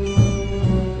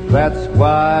 That's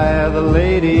why the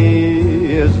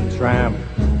lady is a tramp.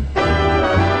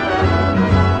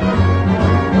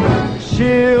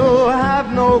 She'll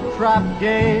have no crap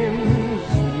games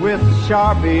with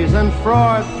Sharpies and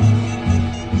frauds,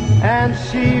 and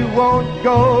she won't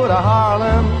go to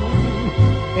Harlem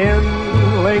in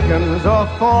Lincolns or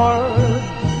Fords,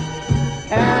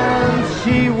 and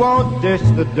she won't dish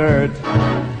the dirt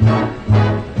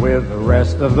with the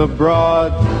rest of the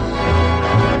broads.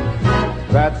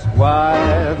 That's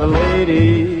why the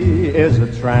lady is a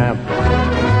tramp.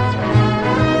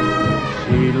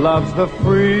 She loves the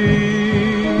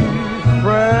free,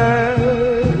 fresh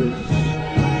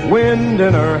wind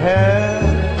in her hair,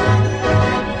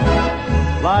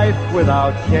 life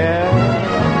without care.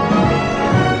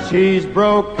 She's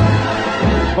broke,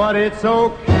 but it's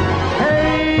oak,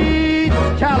 hates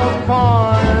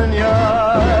California.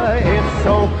 It's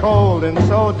so cold and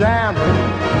so damp.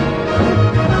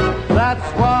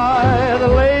 That's why the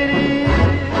lady,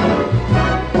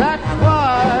 that's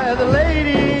why the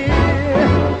lady,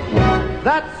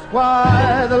 that's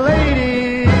why the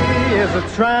lady is a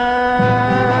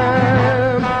tramp.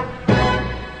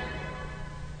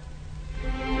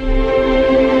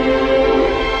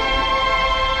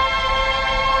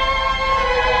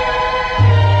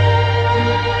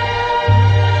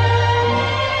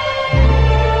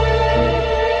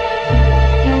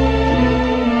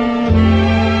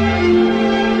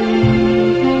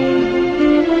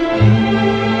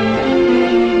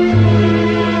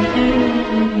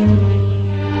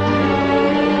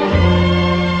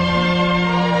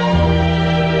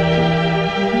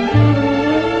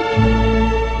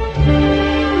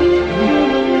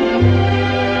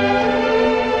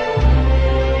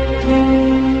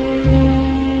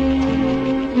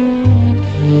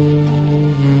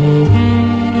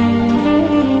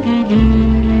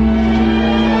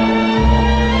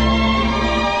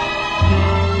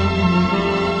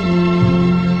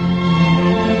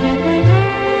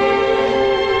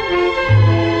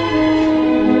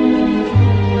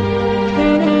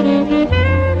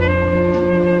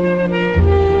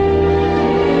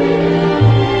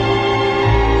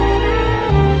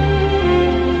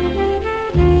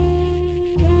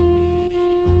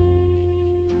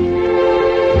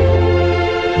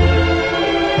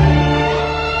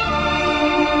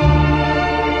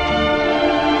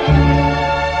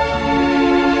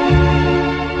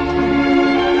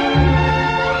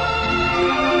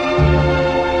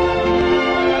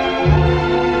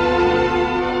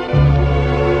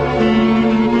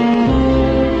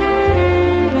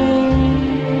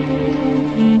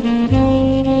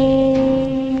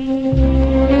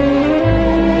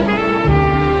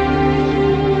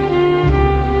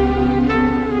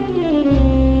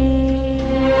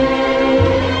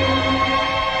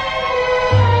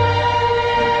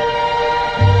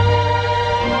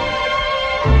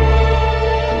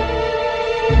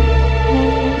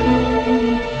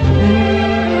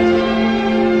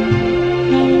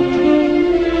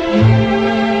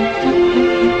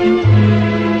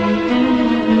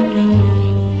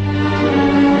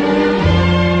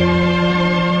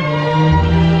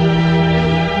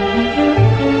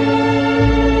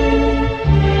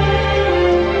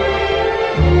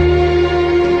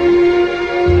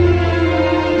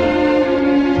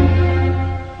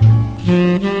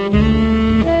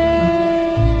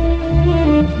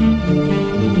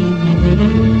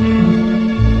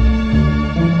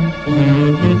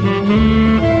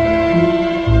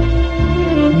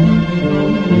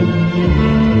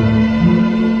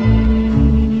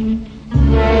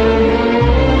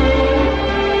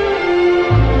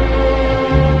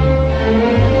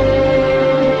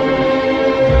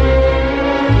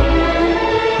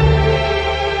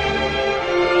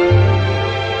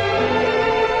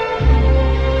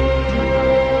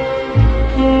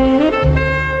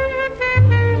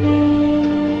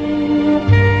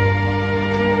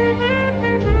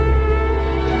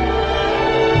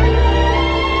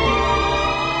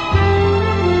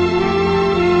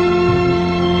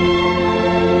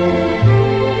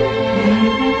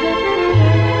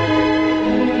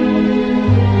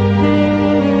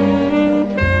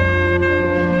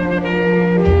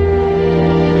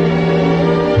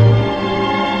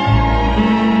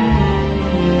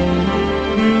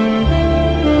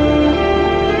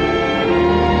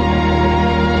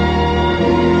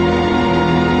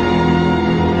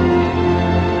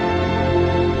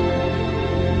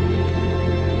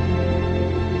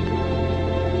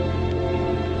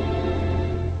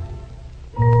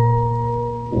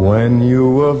 When you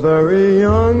were very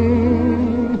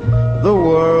young, the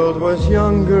world was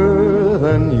younger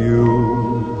than you,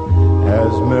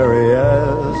 as merry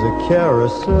as a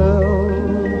carousel.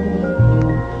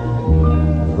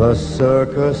 The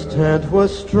circus tent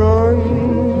was strung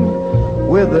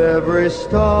with every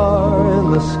star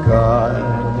in the sky,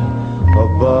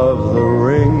 above the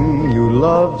ring you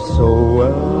loved so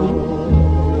well.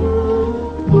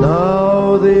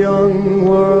 Now the young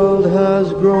world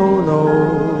has grown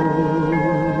old,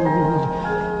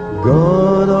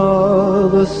 gone are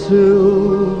the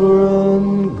silver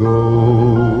and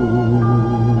gold.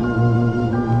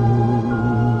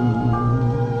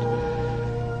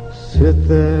 Sit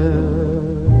there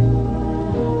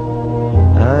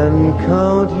and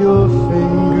count your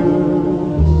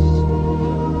fingers.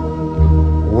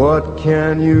 What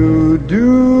can you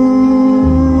do?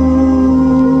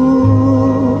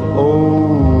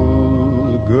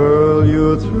 Girl,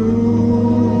 you're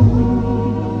through.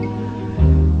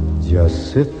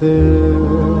 Just sit there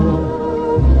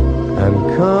and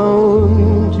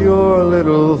count your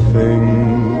little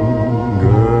fingers.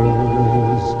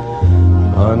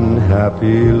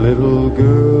 Unhappy little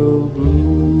girl blue.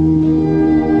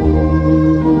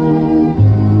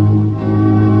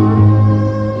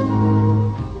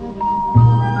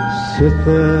 sit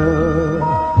there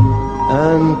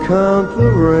and count the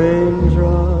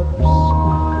raindrops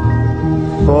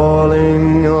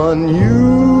falling on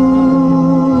you.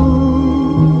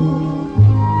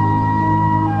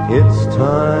 It's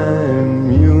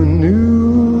time you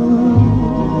knew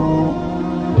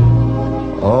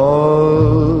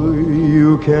all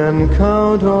you can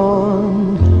count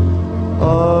on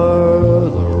are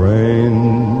the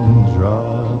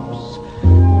raindrops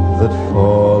that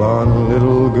fall on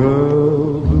little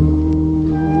girl blue.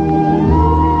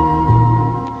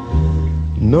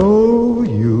 No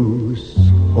use,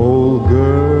 old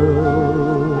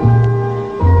girl,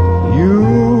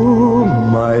 you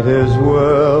might as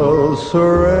well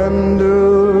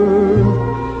surrender.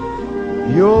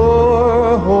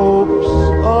 Your hopes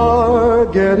are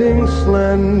getting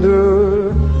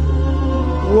slender.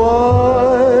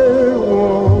 Why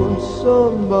won't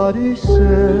somebody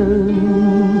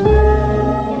send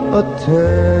a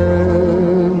tender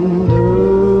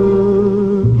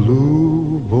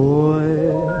blue boy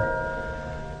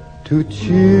to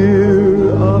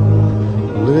cheer up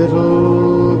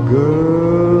little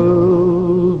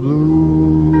girl blue?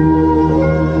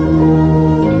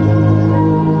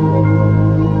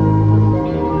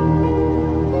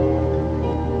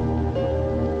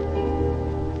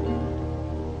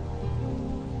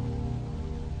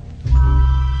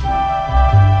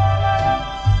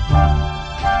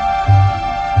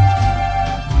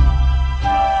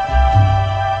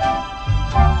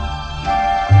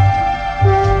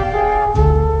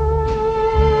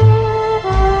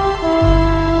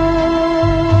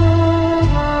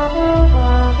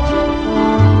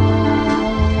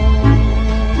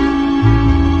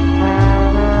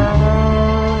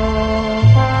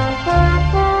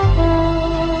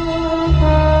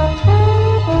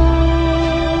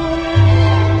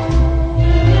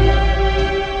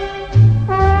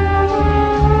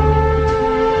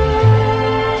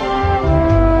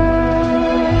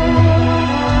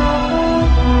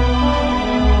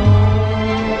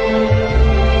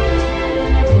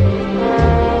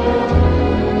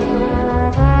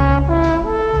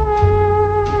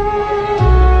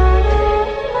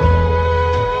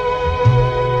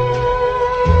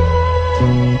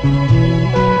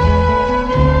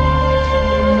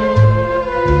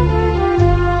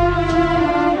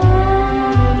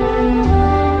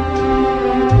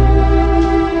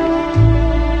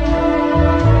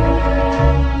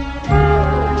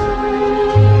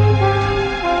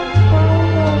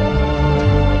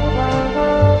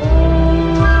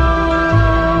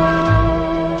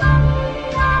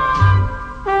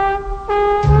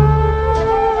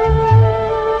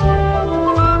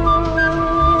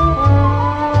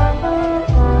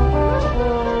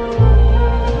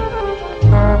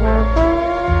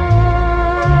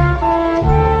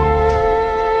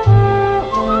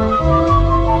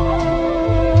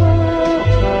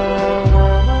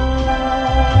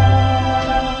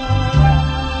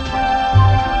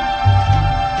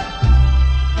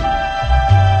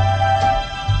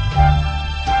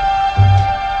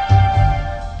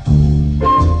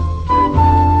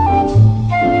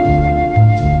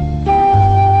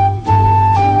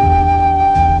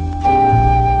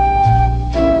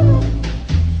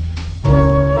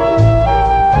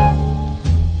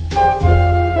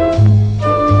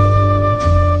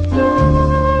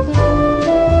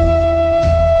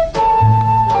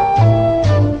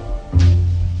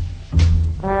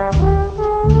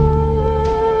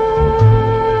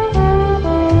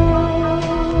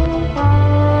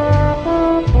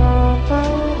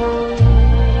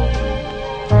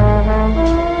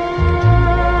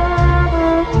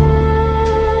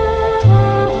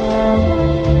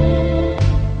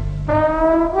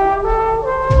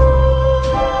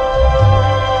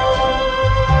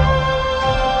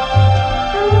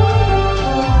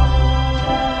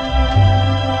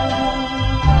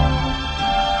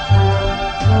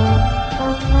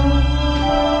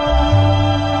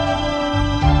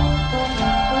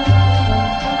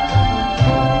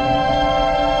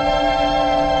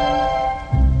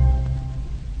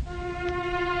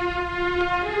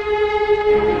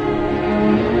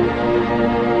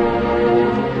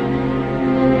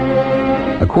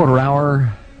 Quarter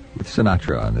hour with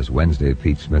Sinatra on this Wednesday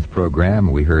Pete Smith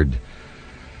program. We heard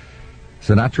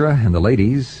Sinatra and the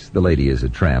Ladies. The Lady is a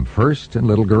Tramp first, and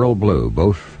Little Girl Blue,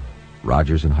 both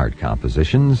Rodgers and Hart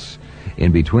compositions.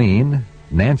 In between,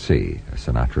 Nancy, a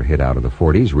Sinatra hit out of the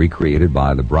 40s, recreated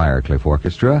by the Briarcliff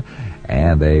Orchestra,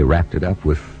 and they wrapped it up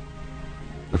with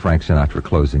the Frank Sinatra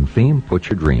closing theme, Put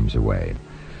Your Dreams Away.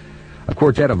 A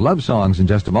quartet of love songs in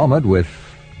just a moment with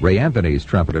Ray Anthony's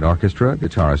trumpet and orchestra,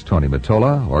 guitarist Tony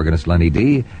Mottola, organist Lenny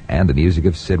D., and the music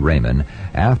of Sid Raymond.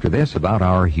 After this, about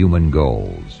our human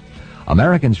goals.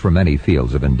 Americans from many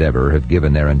fields of endeavor have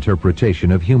given their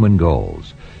interpretation of human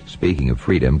goals. Speaking of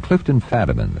freedom, Clifton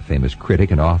Fadiman, the famous critic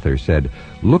and author, said,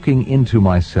 "Looking into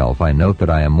myself, I note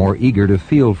that I am more eager to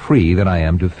feel free than I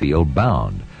am to feel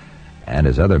bound. And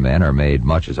as other men are made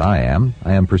much as I am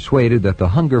persuaded that the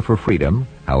hunger for freedom,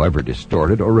 however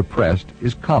distorted or repressed,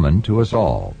 is common to us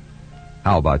all."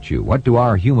 How about you? What do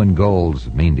our human goals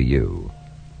mean to you?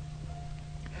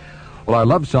 Well, our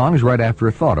love songs right after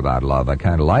a thought about love I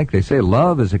kind of like. They say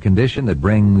love is a condition that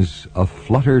brings a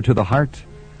flutter to the heart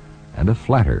and a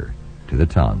flatter to the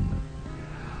tongue.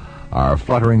 Our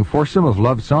fluttering foursome of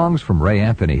love songs from Ray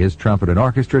Anthony, his trumpet and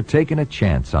orchestra, taking a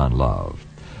chance on love.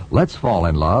 Let's Fall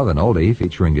in Love, an oldie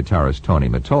featuring guitarist Tony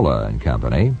Mottola and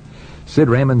company. Sid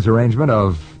Raymond's arrangement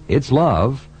of It's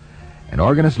Love, and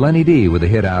organist Lenny D. with a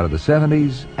hit out of the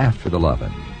 70s, After the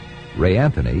Lovin'. Ray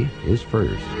Anthony is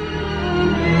first.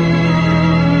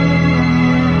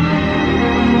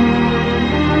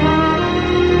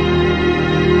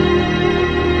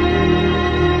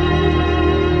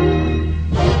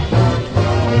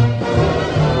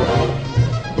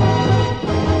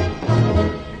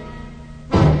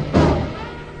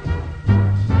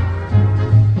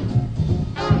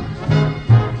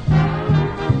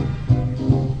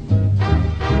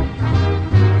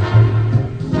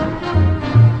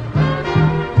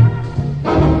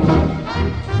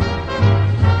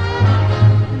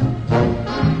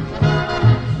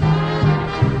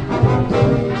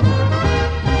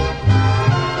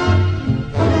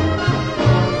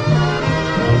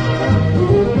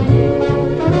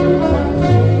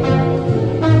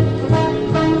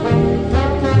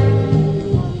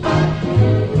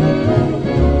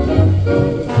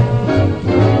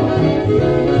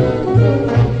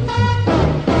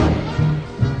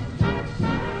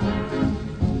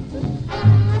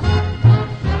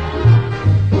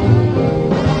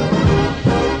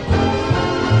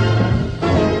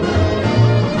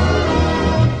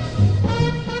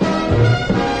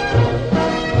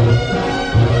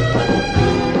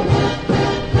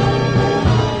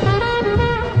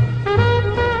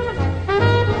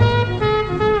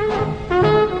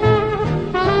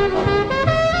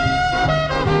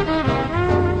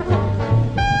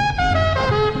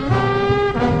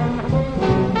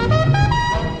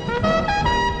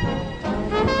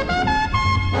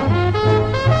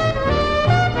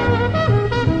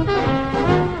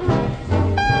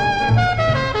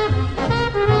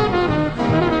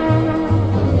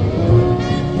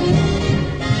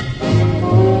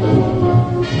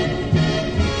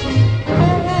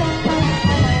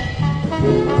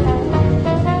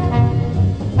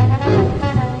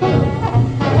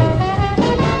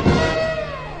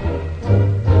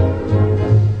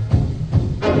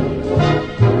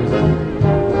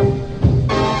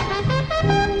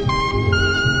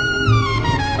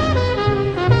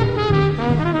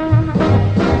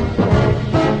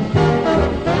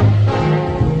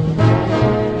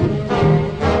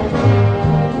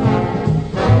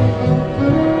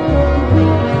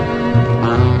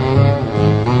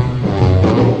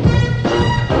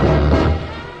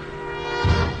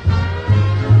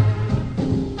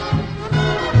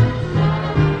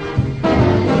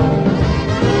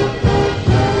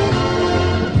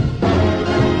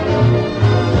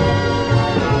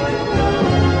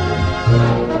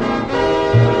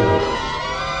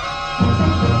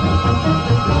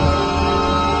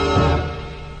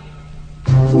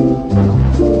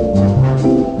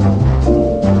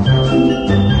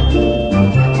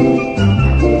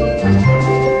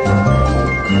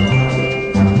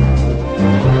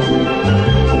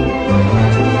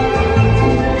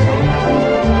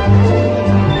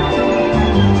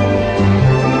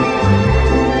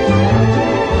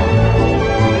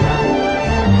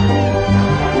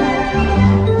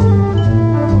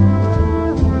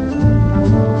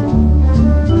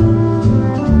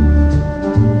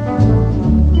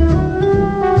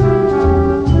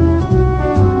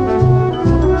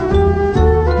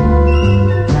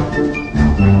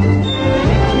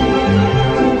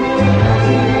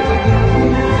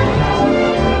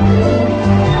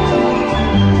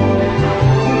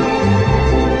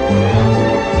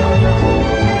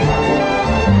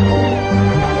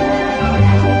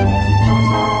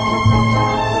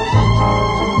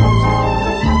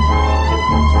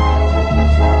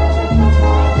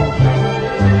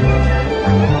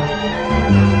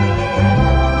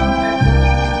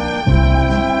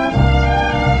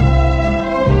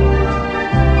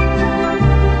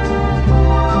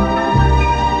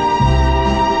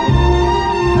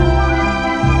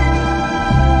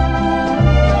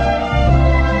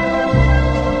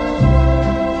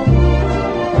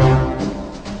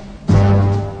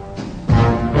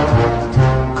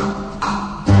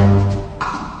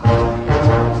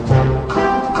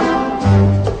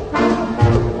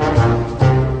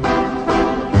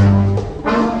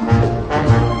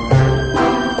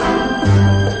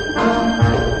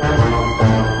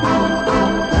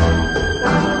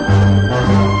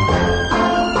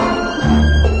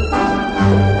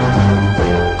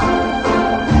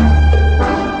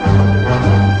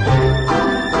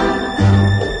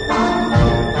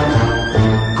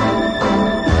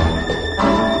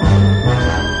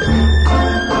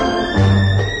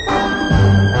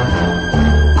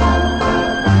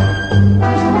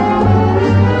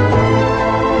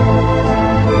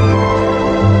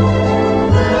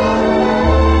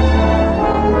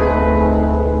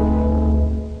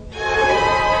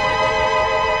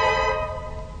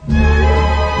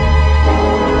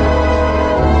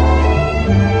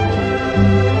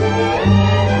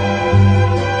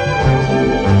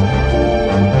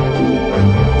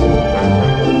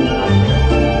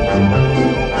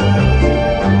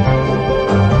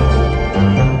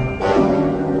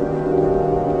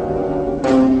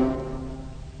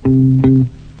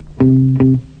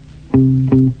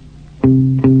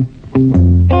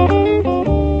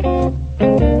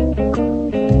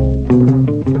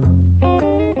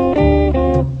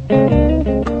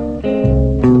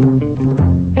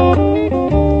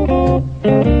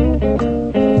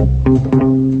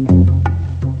 Thank you.